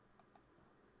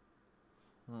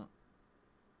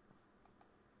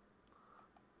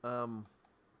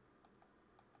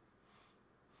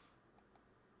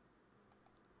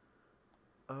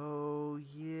 Oh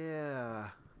yeah.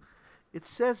 It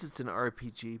says it's an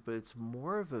RPG, but it's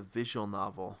more of a visual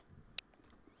novel.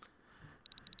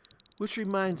 Which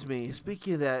reminds me,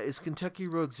 speaking of that, is Kentucky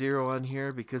Road Zero on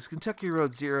here? Because Kentucky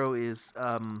Road Zero is,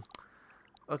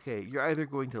 okay, you're either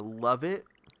going to love it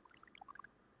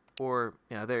or,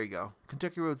 yeah, there you go.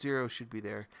 Kentucky Road Zero should be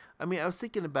there. I mean, I was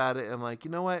thinking about it, and I'm like,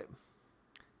 you know what?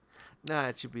 Nah,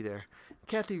 it should be there.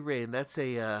 Kathy Rain, that's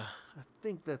I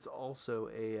think that's also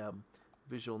a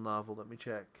visual novel. Let me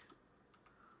check.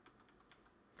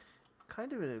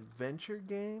 Kind of an adventure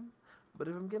game, but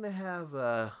if I'm going to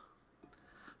have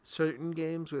certain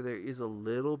games where there is a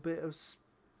little bit of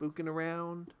spooking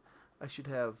around, I should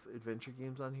have adventure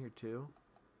games on here too.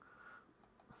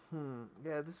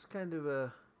 Yeah, this is kind of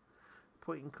a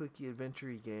point and clicky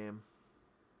adventure game.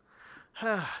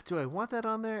 Do I want that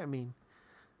on there? I mean,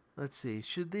 let's see.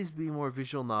 Should these be more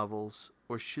visual novels,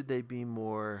 or should they be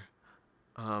more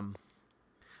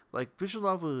like visual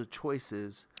novels are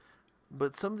choices,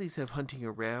 but some of these have hunting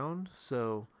around.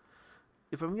 So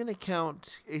if I'm gonna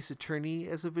count Ace Attorney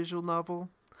as a visual novel,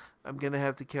 I'm gonna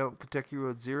have to count Kentucky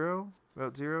Route Zero,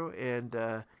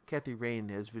 and Kathy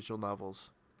Rain as visual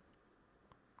novels.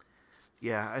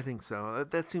 Yeah, I think so.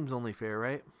 That seems only fair,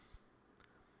 right?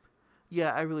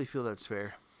 Yeah, I really feel that's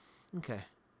fair. Okay.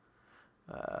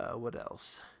 What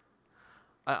else?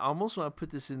 I almost want to put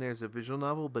this in there as a visual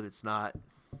novel, but it's not.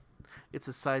 It's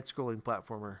a side-scrolling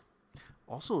platformer.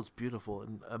 Also, it's beautiful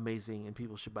and amazing, and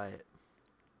people should buy it.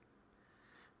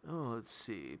 Oh, let's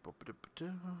see.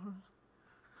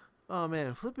 Oh,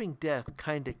 man. Flipping Death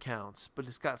kind of counts, but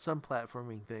it's got some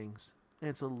platforming things. And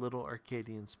it's a little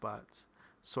Arcadian spots.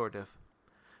 Sort of.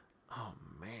 Oh,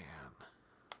 man.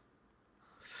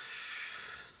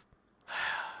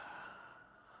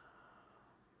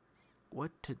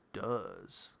 What to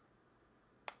does?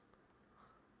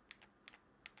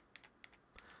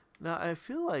 Now, I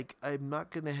feel like I'm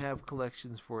not going to have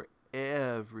collections for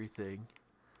everything.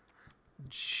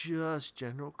 Just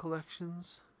general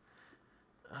collections.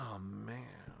 Oh,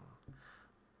 man.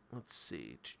 Let's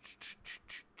see.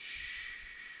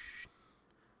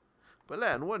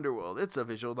 Balan Wonderworld. It's a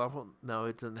visual novel. No,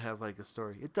 it doesn't have like a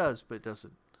story. It does, but it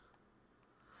doesn't.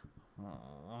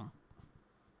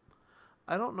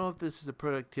 I don't know if this is a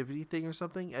productivity thing or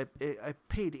something. I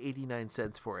paid 89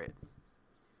 cents for it.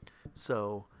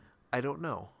 So, I don't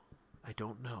know.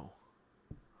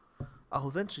 I'll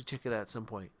eventually check it out at some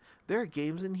point. There are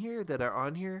games in here that are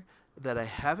on here that I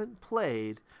haven't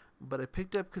played, but I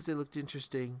picked up because they looked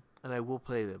interesting, and I will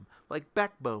play them. Like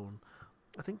Backbone.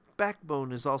 I think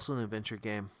Backbone is also an adventure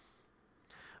game.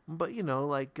 But, you know,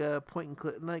 like point and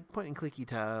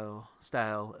clicky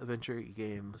style adventure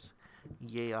games.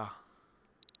 Yeah.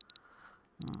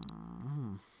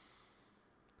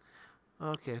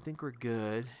 Okay, I think we're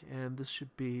good. And this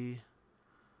should be...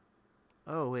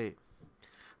 Oh, wait.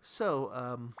 So,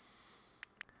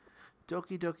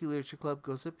 Doki Doki Literature Club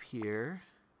goes up here.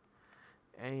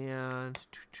 And...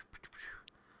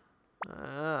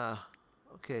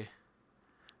 okay.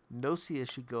 Nocia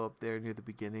should go up there near the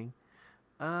beginning.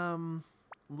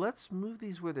 Let's move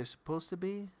these where they're supposed to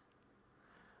be.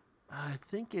 I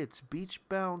think it's Beach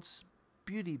Bounce,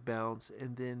 Beauty Bounce,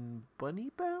 and then Bunny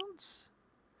Bounce?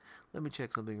 Let me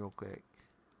check something real quick.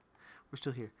 We're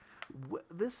still here.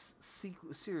 This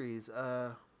series,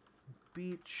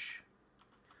 Beach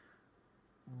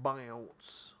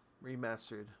Bounce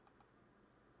Remastered.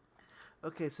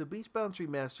 Okay, so Beach Bounce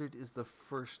Remastered is the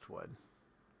first one.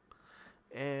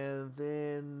 And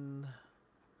then...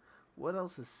 what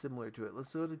else is similar to it?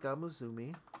 Let's go to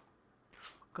Gamazumi.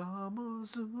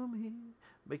 Gamazumi,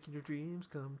 making your dreams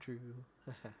come true.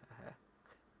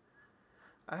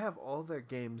 I have all their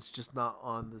games, just not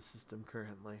on the system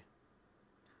currently.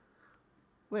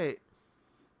 Wait.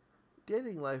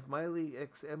 Dating Life, Miley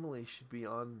x Emily should be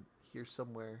on here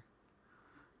somewhere.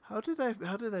 How did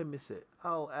I miss it?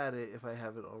 I'll add it if I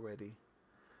haven't already.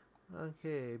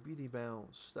 Okay, Beauty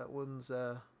Bounce. That one's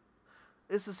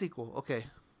it's a sequel. Okay.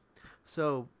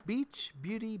 So, Beach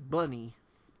Beauty Bunny.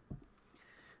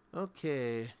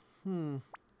 Okay.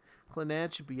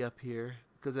 Clannad should be up here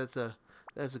because that's a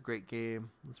great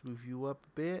game. Let's move you up a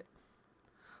bit.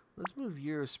 Let's move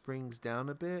Year of Springs down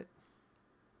a bit.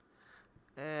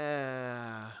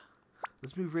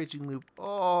 Let's move Raging Loop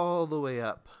all the way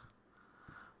up.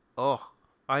 Oh,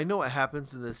 I know what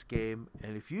happens in this game,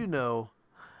 and if you know,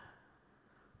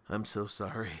 I'm so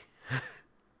sorry.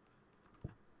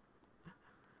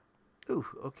 Ooh,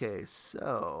 okay,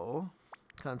 so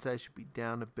Kansai should be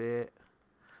down a bit.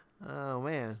 Oh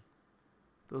man,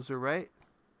 those are right.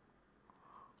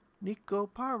 Nico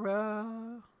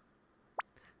Para,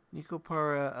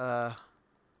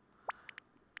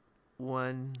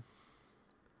 1,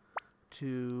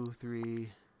 2,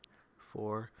 3,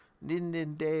 4.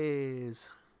 Nin days.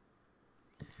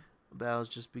 Battle's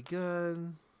just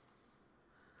begun.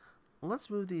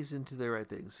 Let's move these into the right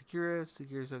thing. Secure,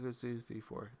 secure, secure, 2, 3,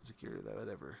 4. Secure, that,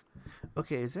 whatever.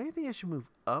 Okay, is there anything I should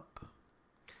move up?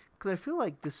 Because I feel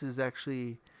like this is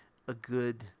actually a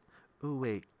good... Oh,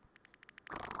 wait.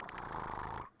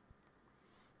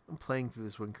 I'm playing through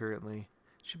this one currently.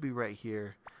 Should be right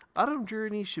here. Autumn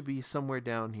Journey should be somewhere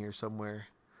down here somewhere.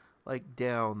 Like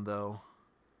down, though.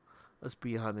 Let's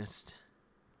be honest.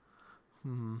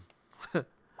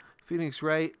 Phoenix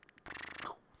Wright.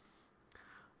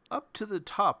 Up to the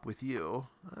top with you.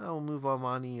 I'll move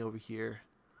Almani over here.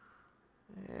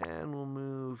 And we'll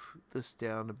move this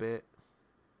down a bit.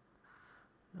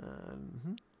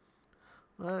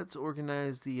 Let's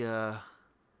organize the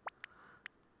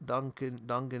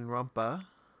Danganronpa.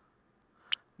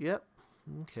 Yep.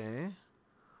 Okay.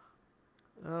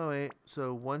 Oh, wait.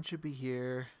 So one should be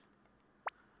here.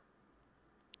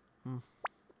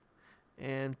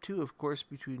 And 2, of course,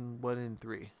 between 1 and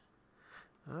 3.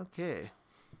 Okay.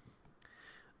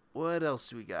 What else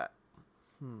do we got?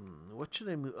 What should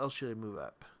I move? Else should I move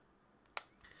up?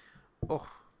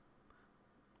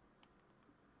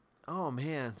 Oh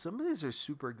man, some of these are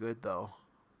super good though.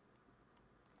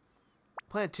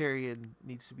 Planetarian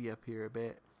needs to be up here a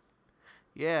bit.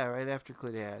 Yeah, right after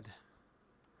Clannad.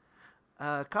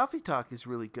 Coffee Talk is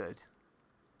really good.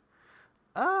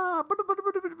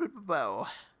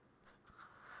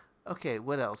 Okay,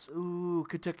 what else? Ooh,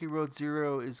 Kentucky Road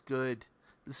Zero is good.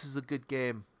 This is a good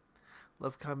game.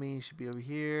 Love Kami should be over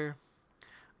here.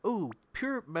 Ooh,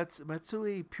 Pure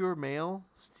Matsui Pure Mail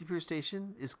Pure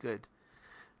Station is good.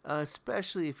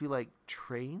 Especially if you like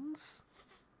trains.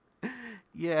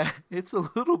 Yeah, it's a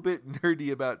little bit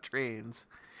nerdy about trains.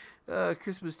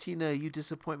 Christmas Tina, you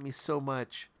disappoint me so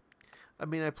much. I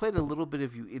mean, I played a little bit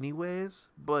of you anyways,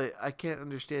 but I can't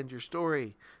understand your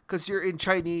story because you're in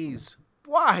Chinese.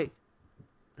 Why?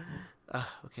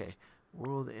 Okay.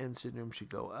 World End Syndrome should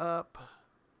go up.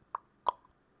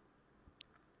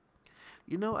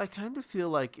 You know, I kind of feel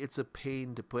like it's a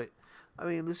pain to put... I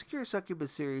mean, the Secure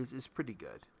Succubus series is pretty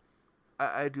good.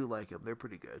 I do like them. They're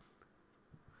pretty good.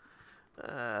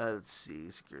 Let's see.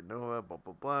 Secure Nova, blah,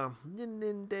 blah, blah.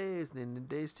 Nin Days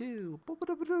 2.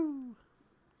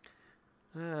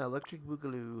 Electric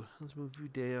Boogaloo. Let's move you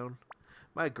down.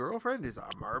 My girlfriend is a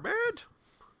mermaid?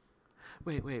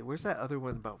 Wait. Where's that other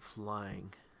one about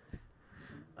flying?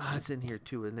 It's in here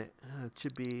too, isn't it? It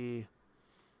should be...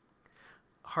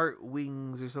 Heart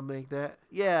Wings or something like that.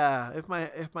 Yeah, if my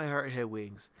heart had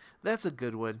wings. That's a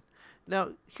good one.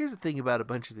 Now, here's the thing about a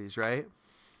bunch of these, right?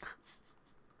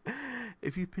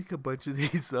 If you pick a bunch of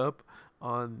these up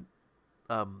on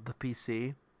the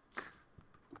PC,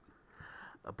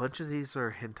 a bunch of these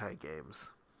are hentai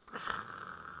games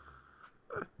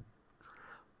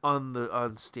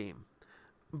on Steam.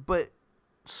 But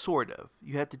sort of.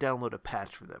 You have to download a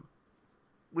patch for them.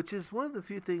 Which is one of the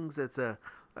few things that's a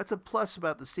plus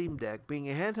about the Steam Deck. Being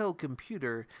a handheld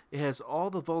computer, it has all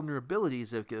the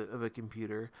vulnerabilities of a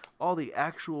computer, all the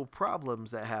actual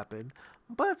problems that happen,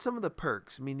 but some of the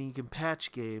perks, meaning you can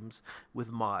patch games with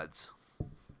mods.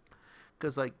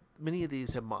 Because, like, many of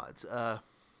these have mods. I'm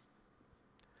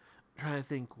trying to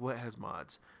think what has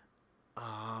mods.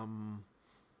 I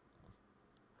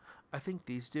think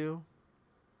these do,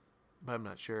 but I'm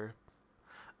not sure.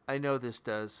 I know this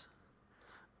does.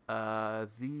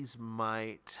 These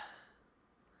might...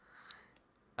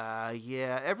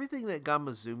 yeah, everything that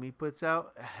Gamazumi puts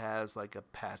out has, like, a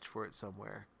patch for it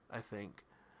somewhere, I think.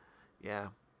 Yeah.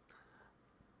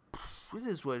 It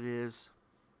is what it is.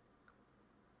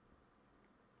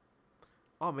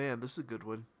 Oh, man, this is a good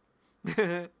one.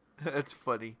 That's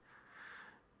funny.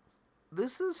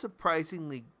 This is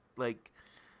surprisingly, like...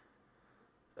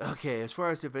 Okay, as far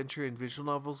as adventure and visual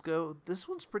novels go, this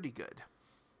one's pretty good.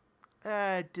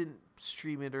 I didn't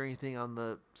stream it or anything on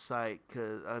the site,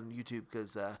 on YouTube,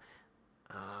 because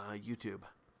YouTube.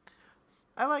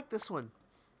 I like this one.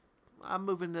 I'm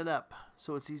moving it up,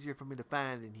 so it's easier for me to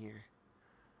find in here.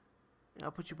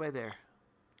 I'll put you by there.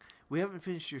 We haven't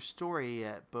finished your story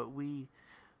yet, but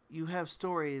you have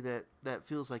story that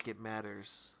feels like it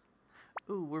matters.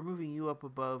 Ooh, we're moving you up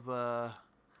above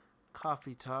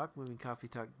Coffee Talk, moving Coffee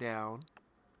Talk down.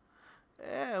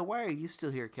 Why are you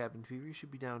still here, Cabin Fever? You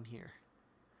should be down here.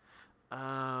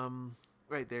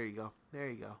 Right, there you go. There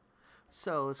you go.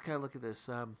 So, let's kind of look at this.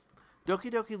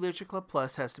 Doki Doki Literature Club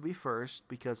Plus has to be first,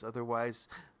 because otherwise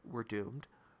we're doomed.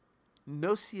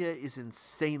 Nocia is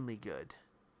insanely good.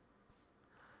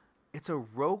 It's a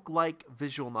roguelike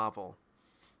visual novel,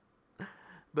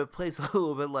 but plays a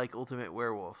little bit like Ultimate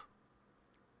Werewolf.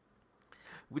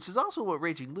 which is also what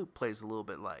Raging Loop plays a little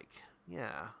bit like.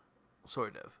 Yeah,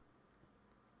 sort of.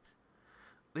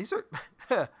 These are,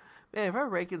 man, if I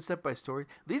rank in step by story,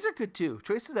 these are good too.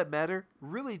 Choices That Matter,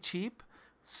 really cheap,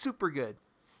 super good.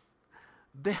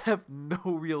 They have no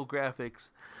real graphics,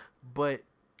 but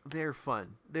they're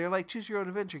fun. They're like choose your own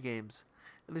adventure games,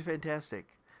 and they're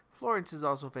fantastic. Florence is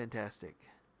also fantastic.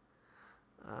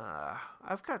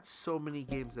 I've got so many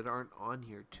games that aren't on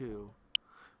here too.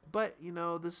 But, you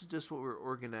know, this is just what we're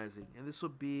organizing. And this will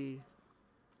be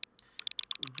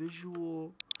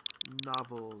visual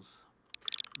novels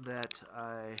that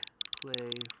I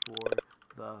play for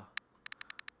the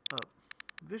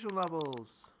visual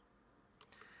novels.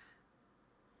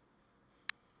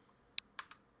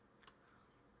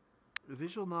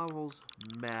 Visual novels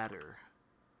matter.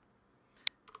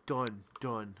 Done.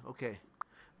 Okay.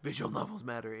 Visual novels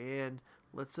matter. And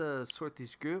let's sort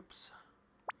these groups.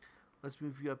 Let's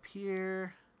move you up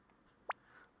here.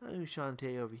 Move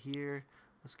Shantae over here.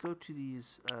 Let's go to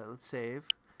these. Let's save.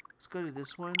 Let's go to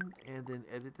this one and then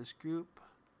edit this group.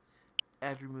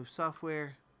 Add remove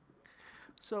software.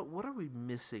 So what are we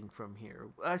missing from here?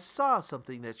 I saw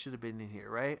something that should have been in here,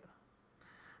 right?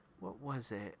 What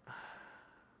was it?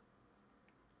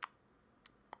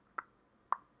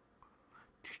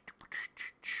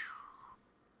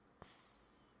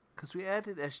 Because we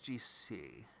added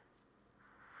SGC.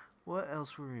 What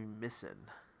else were we missing?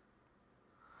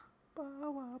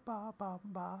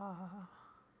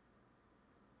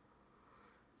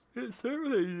 It's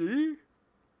really.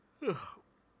 I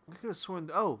could have sworn.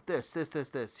 Oh, this.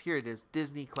 Here it is.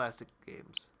 Disney Classic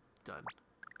Games. Done.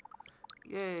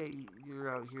 Yay! You're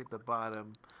out here at the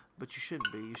bottom, but you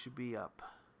shouldn't be. You should be up.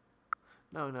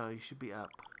 No, you should be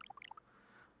up.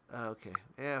 Okay.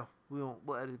 Yeah, we won't.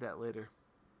 We'll edit that later.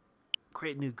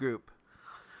 Create new group.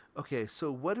 Okay,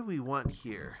 so what do we want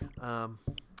here?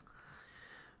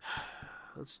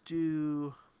 Let's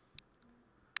do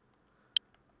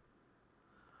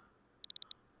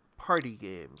party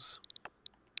games.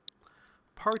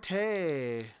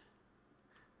 Party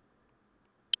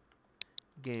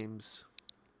games.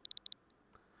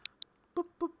 Boop,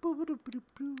 boop, boop, boop, boop,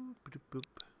 boop, boop, boop.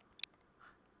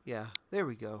 Yeah, there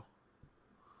we go.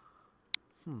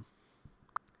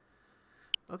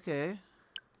 Okay.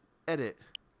 Edit.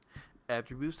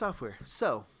 Add remove software.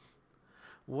 So,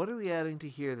 what are we adding to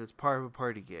here that's part of a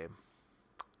party game?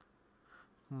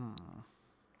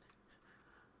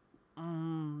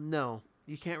 No.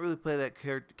 You can't really play that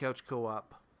couch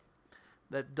co-op.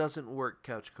 That doesn't work,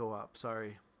 couch co-op.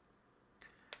 Sorry.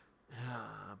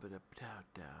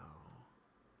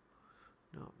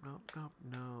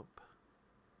 Nope.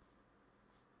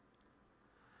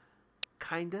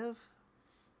 Kind of.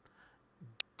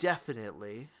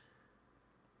 Definitely.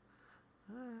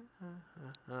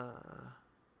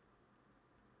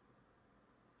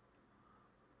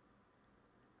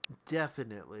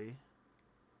 Definitely.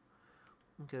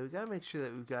 Okay, we gotta make sure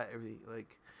that we've got everything,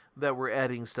 like, that we're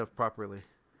adding stuff properly.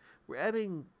 We're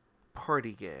adding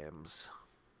party games.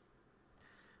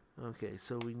 Okay,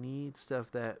 so we need stuff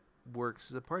that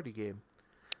works as a party game.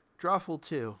 Drawful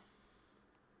 2.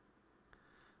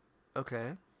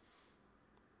 Okay.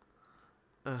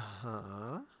 Oh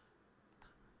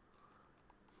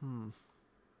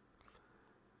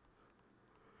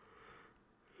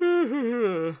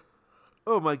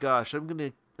my gosh,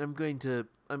 I'm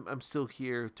still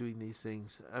here doing these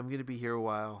things. I'm gonna be here a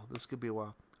while. This could be a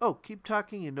while. Oh, keep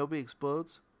talking and nobody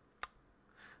explodes.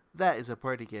 That is a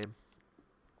party game.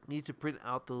 Need to print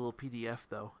out the little PDF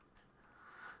though.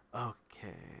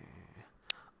 Okay.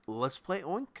 Let's play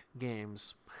Oink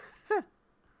games.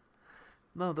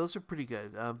 No, those are pretty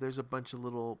good. There's a bunch of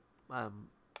little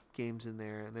games in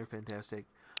there, and they're fantastic.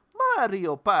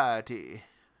 Mario Party.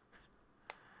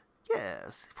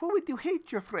 Yes, for when you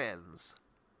hate your friends,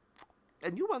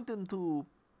 and you want them to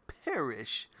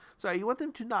perish. Sorry, you want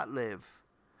them to not live.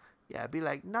 Yeah, be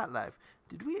like, not live.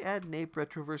 Did we add Nape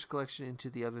Retroverse Collection into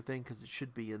the other thing? Because it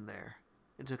should be in there.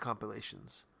 Into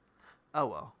compilations. Oh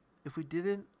well. If we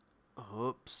didn't,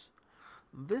 oops.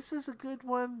 This is a good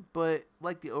one, but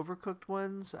like the Overcooked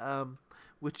ones,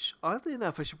 which oddly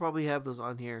enough, I should probably have those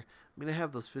on here. I'm going to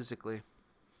have those physically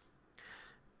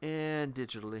and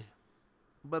digitally,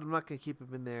 but I'm not going to keep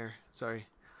them in there. Sorry.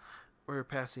 We're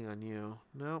passing on you.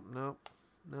 Nope.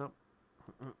 Nope.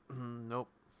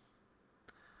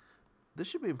 This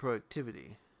should be in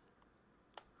productivity.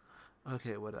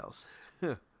 Okay, what else?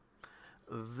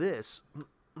 This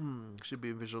should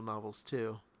be in visual novels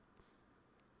too.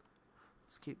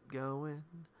 Let's keep going.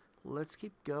 Let's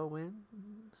keep going.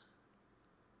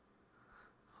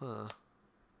 Huh.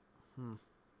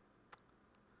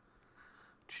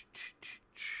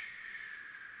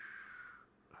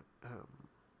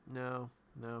 No,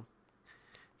 no.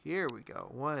 Here we go.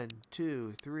 1,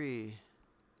 2, 3,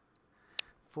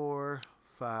 4,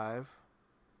 5.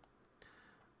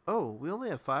 Oh, we only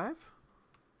have 5?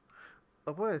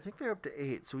 Oh boy, I think they're up to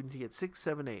 8, so we need to get 6,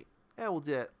 7, 8. Yeah, we'll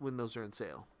do that when those are on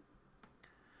sale.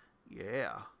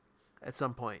 Yeah, at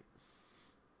some point.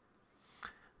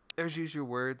 There's use your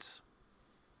words.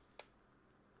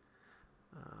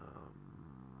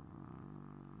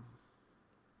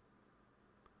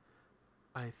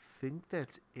 I think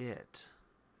that's it.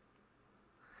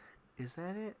 Is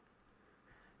that it?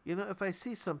 You know, if I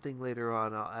see something later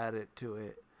on, I'll add it to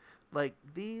it. Like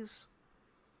these,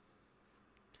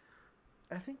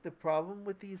 I think the problem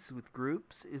with these with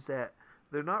groups is that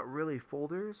they're not really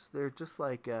folders. They're just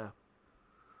like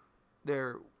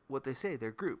they're what they say.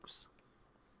 They're groups.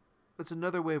 It's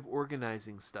another way of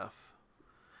organizing stuff,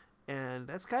 and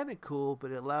that's kind of cool.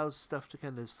 But it allows stuff to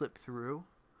kind of slip through.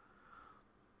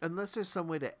 Unless there's some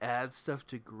way to add stuff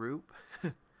to group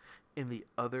in the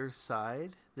other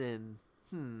side, then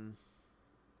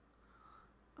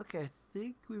okay, I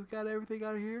think we've got everything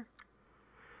out here.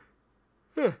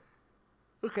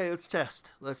 Okay, let's test.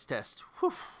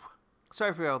 Whew.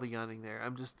 Sorry for all the yawning there.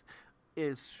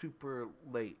 It's super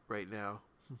late right now.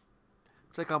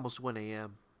 It's like almost 1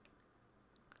 a.m.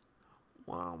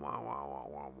 Wow, wow, wow, wow,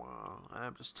 wow, wow.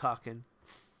 I'm just talking.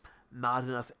 Not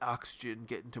enough oxygen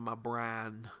getting to my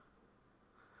brain.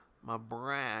 My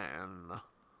brain.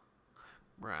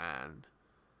 My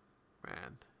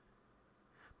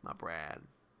brain.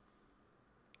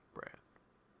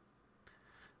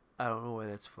 I don't know why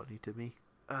that's funny to me.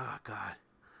 Oh, God.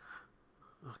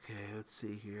 Okay, let's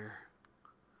see here.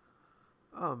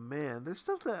 Oh, man. There's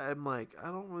stuff that I'm like, I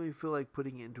don't really feel like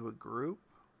putting it into a group.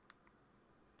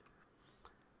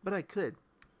 But I could.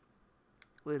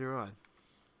 Later on.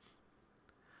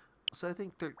 So I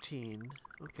think 13.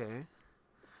 Okay.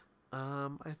 I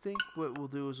think what we'll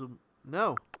do is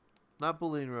no, not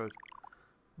Boolean Road.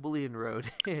 Boolean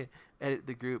Road. Edit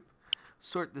the group.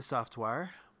 Sort the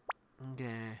software.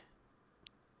 Okay.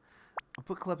 I'll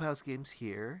put Clubhouse games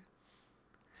here.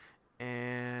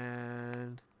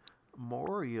 And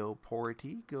Mario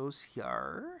Party goes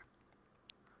here.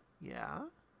 Yeah.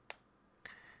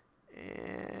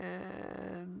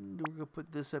 And we're going to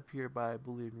put this up here by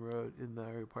Boolean Road in the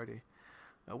Mario Party.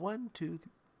 1, 2,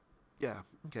 3. Yeah,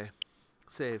 okay.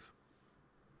 Save.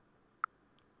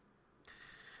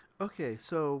 Okay,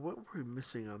 so what were we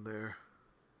missing on there?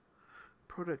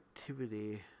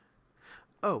 Productivity.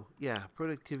 Oh, yeah,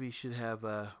 productivity should have,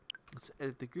 let's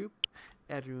edit the group,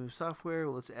 add remove software.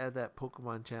 Well, let's add that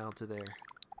Pokemon channel to there.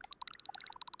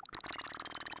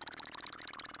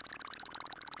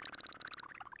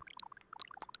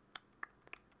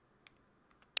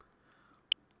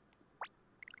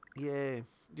 Yay,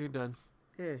 you're done.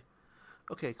 Yay.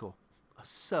 Okay, cool.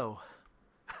 So,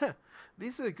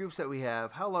 these are the groups that we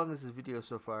have. How long is this video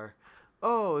so far?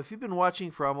 Oh, if you've been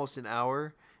watching for almost an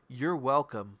hour, you're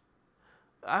welcome.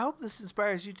 I hope this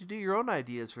inspires you to do your own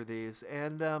ideas for these.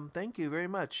 And thank you very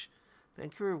much.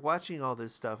 Thank you for watching all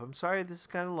this stuff. I'm sorry this is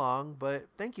kind of long, but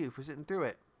thank you for sitting through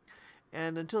it.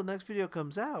 And until the next video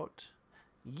comes out,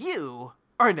 you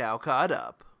are now caught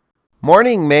up.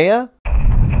 Morning, Maya.